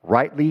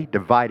 Rightly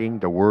dividing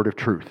the word of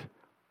truth.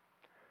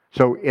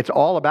 So it's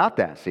all about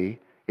that, see?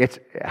 It's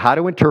how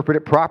to interpret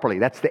it properly.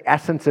 That's the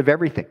essence of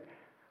everything.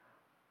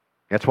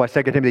 That's why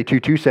 2 Timothy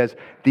 2:2 says,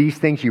 these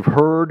things you've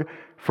heard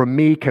from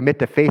me commit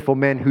to faithful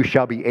men who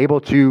shall be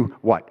able to,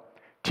 what?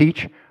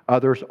 Teach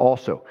others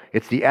also.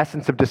 It's the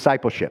essence of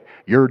discipleship.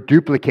 You're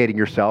duplicating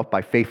yourself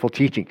by faithful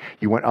teaching.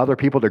 You want other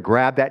people to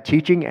grab that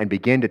teaching and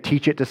begin to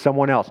teach it to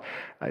someone else.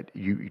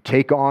 You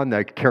take on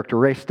the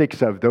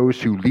characteristics of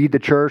those who lead the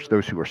church,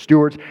 those who are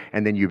stewards,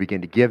 and then you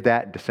begin to give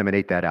that and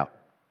disseminate that out.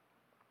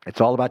 It's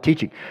all about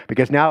teaching.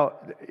 Because now,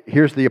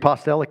 here's the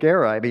apostolic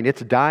era. I mean,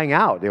 it's dying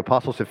out. The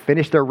apostles have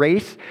finished their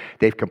race.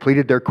 They've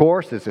completed their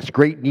course. There's this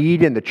great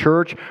need in the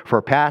church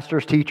for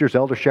pastors, teachers,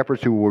 elder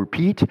shepherds who will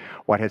repeat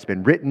what has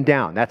been written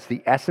down. That's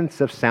the essence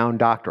of sound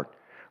doctrine.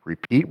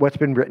 Repeat what's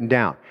been written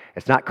down.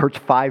 It's not Kurt's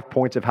 5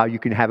 points of how you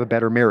can have a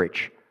better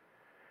marriage.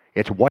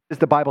 It's what does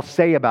the Bible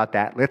say about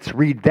that? Let's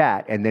read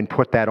that and then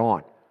put that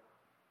on.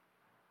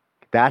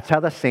 That's how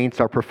the saints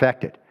are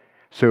perfected.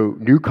 So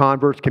new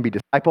converts can be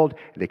discipled,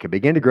 and they can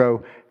begin to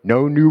grow.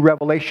 No new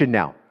revelation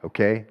now.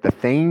 okay? The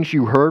things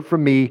you heard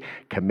from me,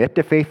 commit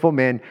to faithful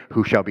men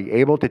who shall be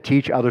able to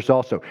teach others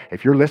also.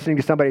 If you're listening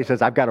to somebody who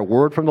says, I've got a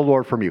word from the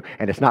Lord from you,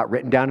 and it's not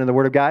written down in the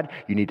Word of God,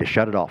 you need to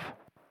shut it off.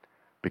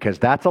 Because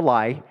that's a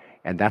lie,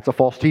 and that's a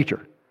false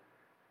teacher.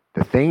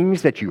 The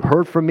things that you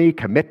heard from me,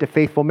 commit to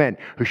faithful men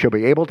who shall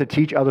be able to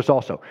teach others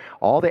also.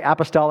 All the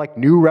apostolic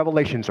new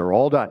revelations are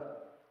all done.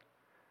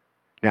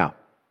 Now,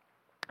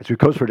 as we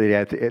close for today,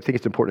 I think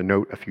it's important to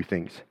note a few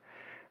things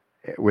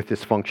with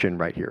this function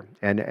right here.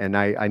 And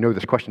I know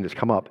this question has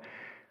come up.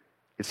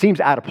 It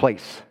seems out of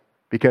place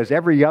because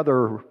every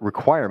other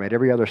requirement,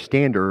 every other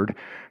standard,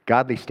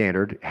 godly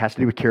standard, has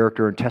to do with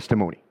character and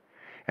testimony.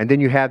 And then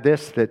you have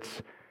this that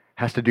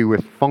has to do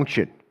with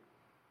function.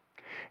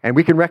 And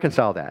we can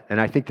reconcile that,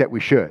 and I think that we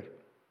should.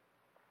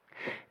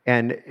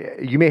 And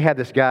you may have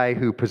this guy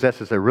who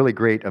possesses a really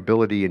great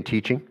ability in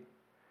teaching,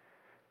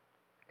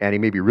 and he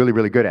may be really,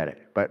 really good at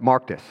it. But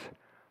mark this.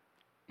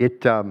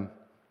 It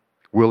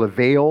will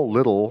avail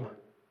little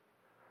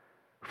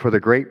for the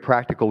great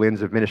practical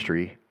ends of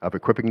ministry of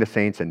equipping the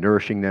saints and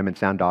nourishing them in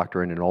sound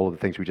doctrine and all of the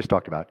things we just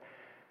talked about,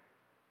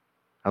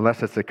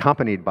 unless it's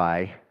accompanied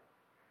by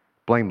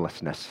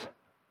blamelessness,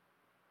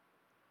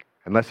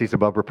 unless he's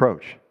above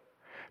reproach.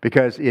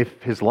 Because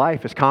if his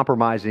life is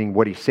compromising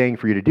what he's saying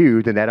for you to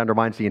do, then that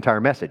undermines the entire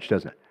message,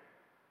 doesn't it?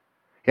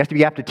 He has to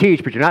be apt to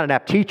teach, but you're not an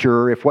apt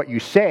teacher if what you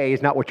say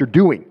is not what you're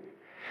doing.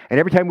 And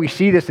every time we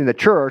see this in the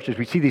church, is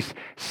we see these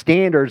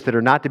standards that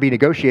are not to be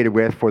negotiated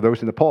with for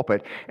those in the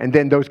pulpit, and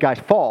then those guys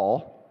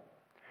fall,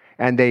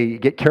 and they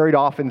get carried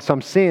off in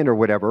some sin or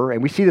whatever,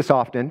 and we see this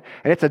often,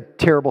 and it's a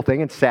terrible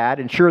thing and sad,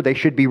 and sure, they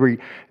should be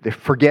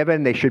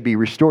forgiven, they should be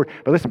restored.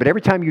 But listen, but every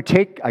time you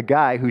take a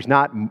guy who's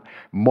not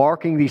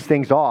marking these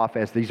things off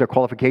as these are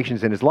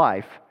qualifications in his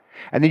life,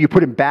 and then you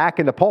put him back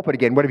in the pulpit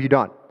again, what have you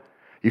done?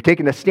 You've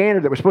taken the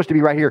standard that was supposed to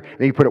be right here, and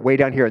then you put it way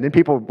down here, and then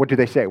people, what do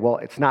they say? Well,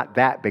 it's not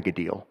that big a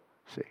deal.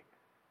 See,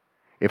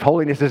 if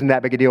holiness isn't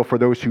that big a deal for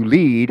those who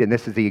lead, and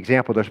this is the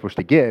example they're supposed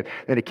to give,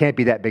 then it can't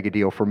be that big a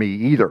deal for me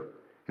either.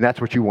 And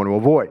that's what you want to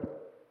avoid.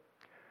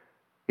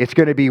 It's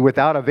going to be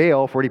without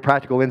avail for any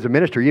practical ends of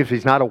ministry if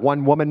he's not a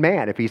one-woman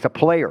man, if he's a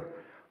player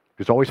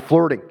who's always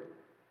flirting.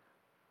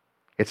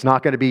 It's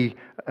not going to be,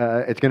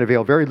 it's going to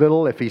avail very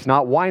little if he's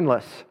not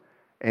wineless,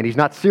 and he's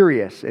not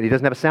serious, and he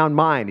doesn't have a sound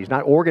mind. He's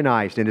not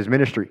organized in his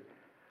ministry.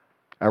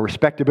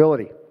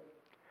 Respectability.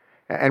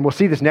 And we'll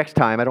see this next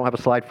time. I don't have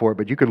a slide for it,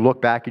 but you can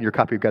look back in your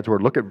copy of God's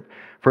Word. Look at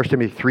 1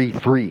 Timothy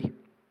 3:3.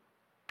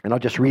 And I'll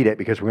just read it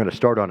because we're going to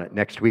start on it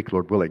next week,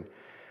 Lord willing.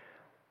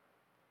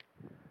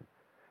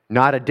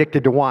 Not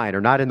addicted to wine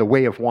or not in the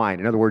way of wine.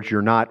 In other words,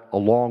 you're not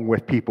along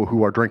with people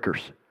who are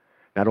drinkers.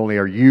 Not only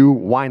are you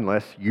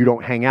wineless, you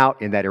don't hang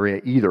out in that area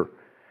either.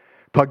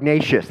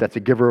 Pugnacious, that's a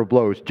giver of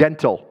blows.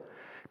 Gentle,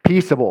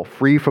 peaceable,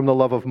 free from the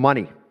love of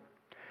money.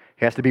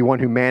 He has to be one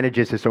who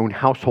manages his own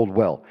household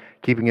well,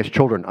 keeping his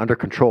children under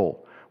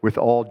control with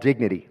all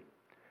dignity.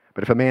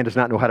 But if a man does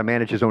not know how to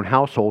manage his own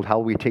household, how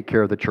will he take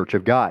care of the church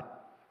of God?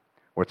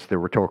 What's the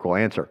rhetorical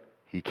answer?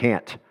 He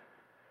can't.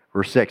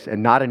 Verse 6,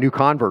 and not a new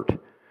convert,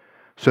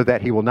 so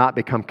that he will not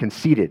become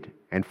conceited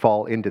and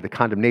fall into the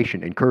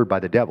condemnation incurred by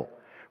the devil.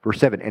 Verse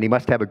 7, and he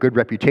must have a good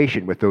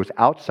reputation with those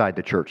outside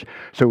the church,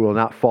 so he will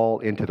not fall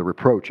into the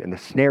reproach and the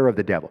snare of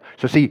the devil.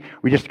 So see,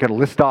 we just got to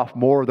list off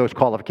more of those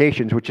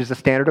qualifications, which is the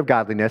standard of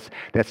godliness.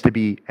 That's to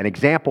be an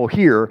example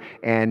here,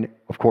 and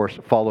of course,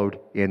 followed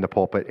in the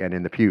pulpit and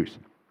in the pews.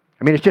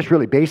 I mean, it's just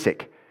really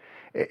basic.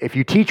 If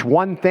you teach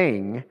one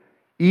thing,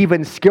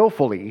 even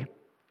skillfully,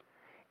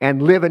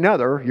 and live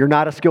another, you're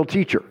not a skilled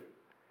teacher.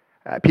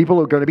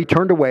 People are going to be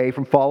turned away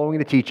from following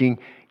the teaching,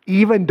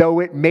 even though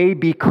it may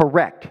be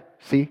correct.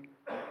 See?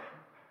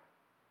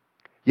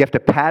 You have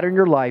to pattern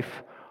your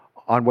life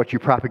on what you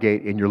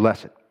propagate in your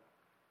lesson.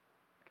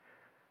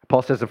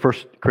 Paul says in 1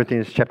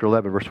 Corinthians chapter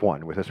 11, verse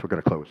 1, with this we're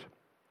going to close.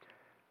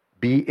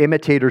 Be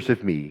imitators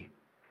of me,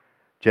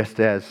 just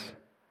as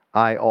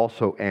I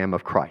also am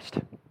of Christ.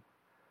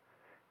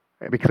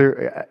 Be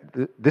clear,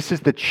 this is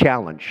the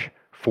challenge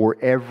for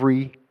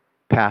every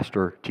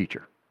pastor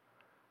teacher.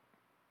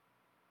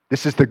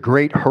 This is the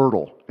great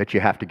hurdle that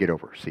you have to get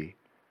over, see?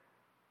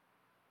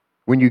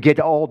 When you get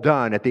all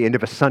done at the end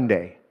of a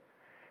Sunday,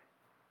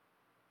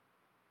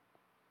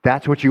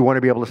 that's what you want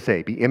to be able to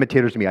say. Be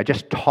imitators of me. I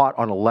just taught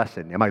on a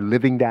lesson. Am I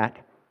living that?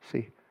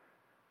 See?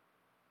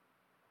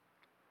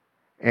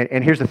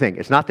 And here's the thing.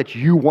 It's not that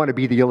you want to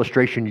be the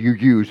illustration you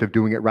use of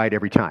doing it right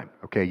every time.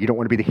 Okay? You don't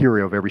want to be the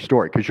hero of every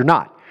story, because you're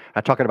not. I'm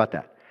not talking about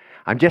that.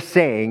 I'm just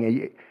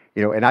saying,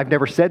 and I've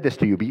never said this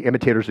to you, be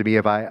imitators of me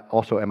if I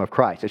also am of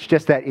Christ. It's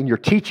just that in your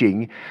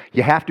teaching,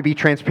 you have to be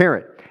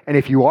transparent. And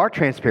if you are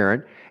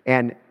transparent,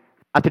 and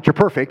not that you're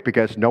perfect,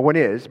 because no one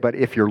is, but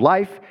if your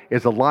life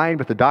is aligned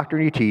with the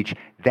doctrine you teach,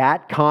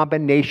 that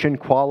combination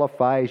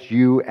qualifies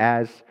you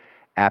as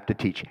apt to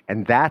teach.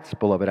 And that's,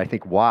 beloved, I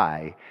think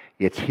why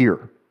it's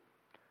here.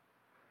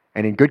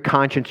 And in good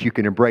conscience, you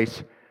can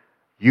embrace,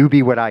 you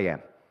be what I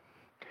am,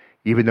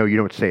 even though you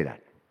don't say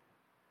that.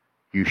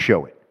 You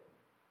show it.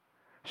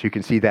 So you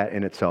can see that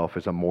in itself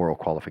as a moral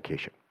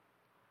qualification.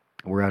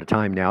 We're out of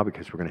time now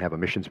because we're going to have a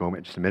missions moment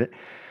in just a minute.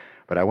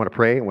 But I want to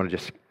pray. I want to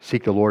just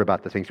seek the Lord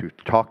about the things we've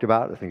talked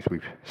about, the things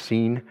we've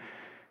seen,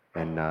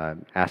 and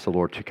ask the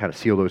Lord to kind of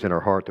seal those in our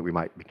heart that we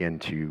might begin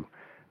to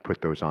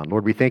put those on.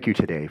 Lord, we thank you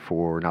today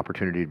for an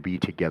opportunity to be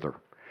together.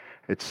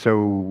 It's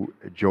so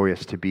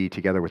joyous to be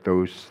together with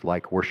those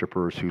like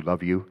worshipers who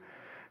love you,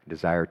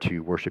 desire to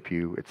worship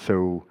you. It's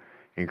so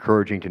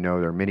encouraging to know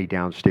there are many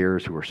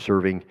downstairs who are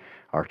serving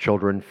our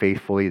children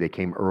faithfully. They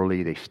came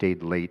early, they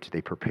stayed late,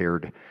 they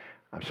prepared.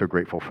 I'm so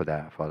grateful for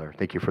that, Father.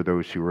 Thank you for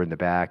those who were in the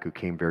back who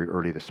came very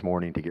early this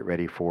morning to get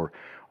ready for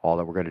all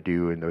that we're going to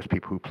do, and those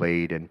people who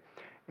played, and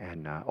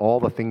all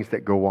the things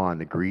that go on,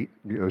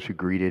 those who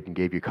greeted and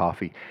gave you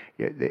coffee.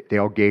 They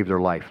all gave their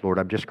life. Lord,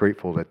 I'm just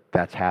grateful that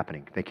that's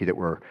happening. Thank you that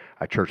we're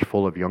a church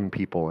full of young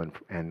people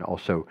and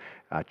also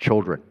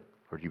children.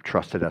 Lord, you've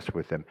trusted us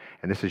with them,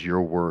 and this is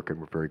your work,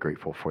 and we're very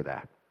grateful for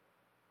that.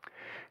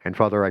 And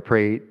Father, I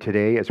pray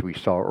today, as we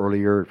saw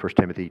earlier in 1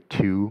 Timothy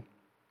 2,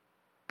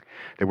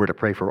 that we're to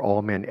pray for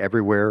all men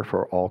everywhere,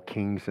 for all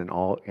kings and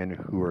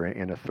who are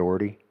in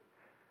authority,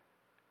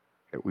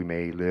 that we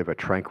may live a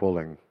tranquil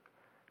and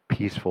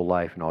peaceful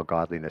life in all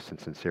godliness and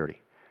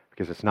sincerity.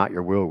 Because it's not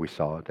your will, we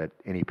saw, that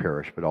any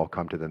perish, but all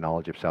come to the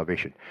knowledge of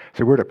salvation.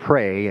 So we're to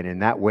pray, and in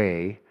that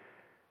way,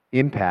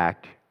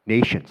 impact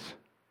nations.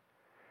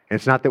 And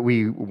it's not that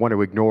we want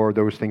to ignore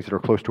those things that are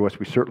close to us.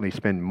 We certainly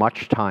spend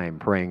much time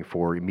praying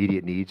for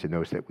immediate needs and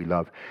those that we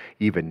love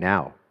even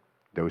now.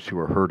 Those who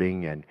are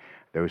hurting and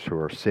those who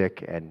are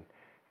sick and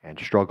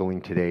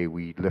struggling today,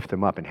 we lift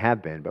them up and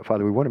have been. But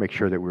Father, we want to make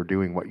sure that we're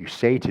doing what you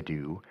say to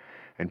do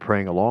and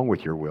praying along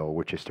with your will,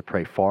 which is to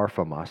pray far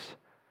from us,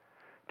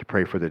 to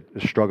pray for the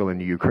struggle in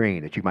the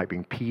Ukraine, that you might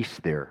bring peace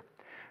there,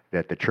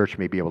 that the church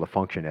may be able to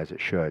function as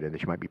it should, and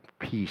that you might be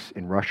peace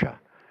in Russia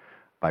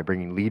by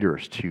bringing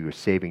leaders to a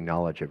saving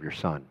knowledge of your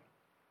Son,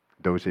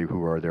 those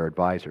who are their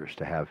advisors,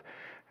 to have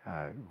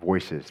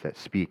voices that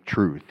speak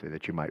truth, and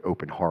that you might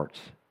open hearts.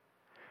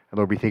 And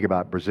Lord, we think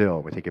about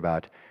Brazil, we think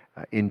about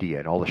India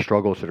and all the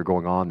struggles that are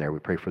going on there. We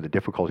pray for the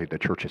difficulty the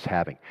church is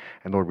having.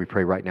 And Lord, we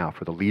pray right now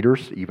for the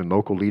leaders, even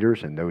local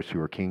leaders and those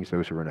who are kings,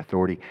 those who are in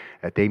authority,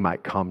 that they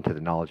might come to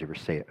the knowledge of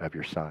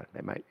your Son.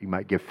 You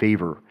might give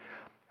favor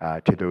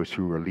to those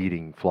who are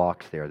leading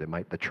flocks there,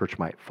 that the church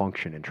might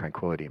function in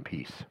tranquility and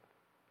peace.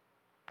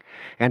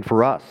 And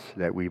for us,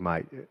 that we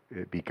might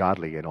be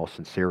godly in all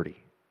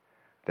sincerity,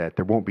 that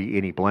there won't be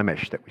any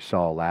blemish that we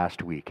saw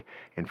last week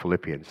in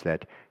Philippians,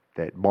 that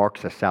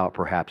marks us out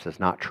perhaps as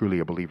not truly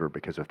a believer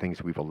because of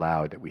things we've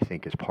allowed that we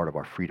think is part of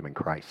our freedom in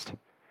Christ.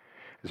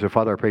 And so,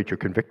 Father, I pray that you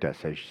convict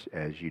us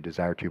as you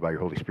desire to by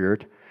your Holy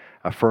Spirit.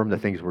 Affirm the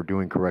things we're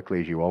doing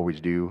correctly as you always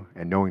do,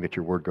 and knowing that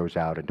your word goes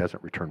out and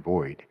doesn't return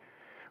void.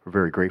 We're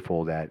very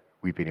grateful that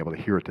we've been able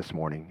to hear it this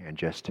morning and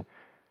just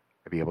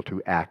be able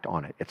to act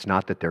on it. It's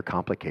not that they're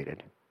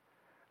complicated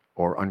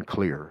or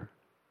unclear.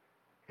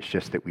 It's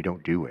just that we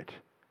don't do it.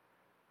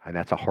 And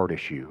that's a heart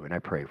issue. And I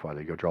pray,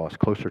 Father, you'll draw us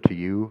closer to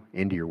you,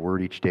 into your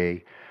word each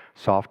day,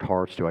 soft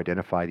hearts to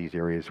identify these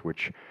areas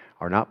which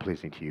are not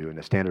pleasing to you, and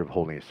the standard of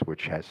holiness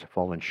which has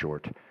fallen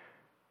short.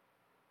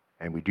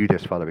 And we do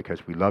this, Father,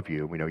 because we love you,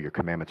 and we know your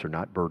commandments are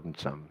not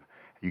burdensome.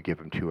 You give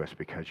them to us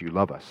because you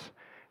love us,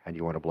 and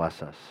you want to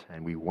bless us,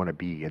 and we want to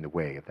be in the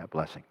way of that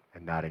blessing,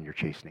 and not in your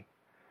chastening.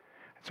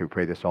 And so we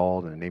pray this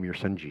all in the name of your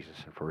Son, Jesus,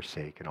 and for his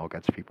sake. And all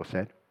God's people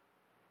said,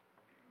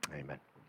 amen.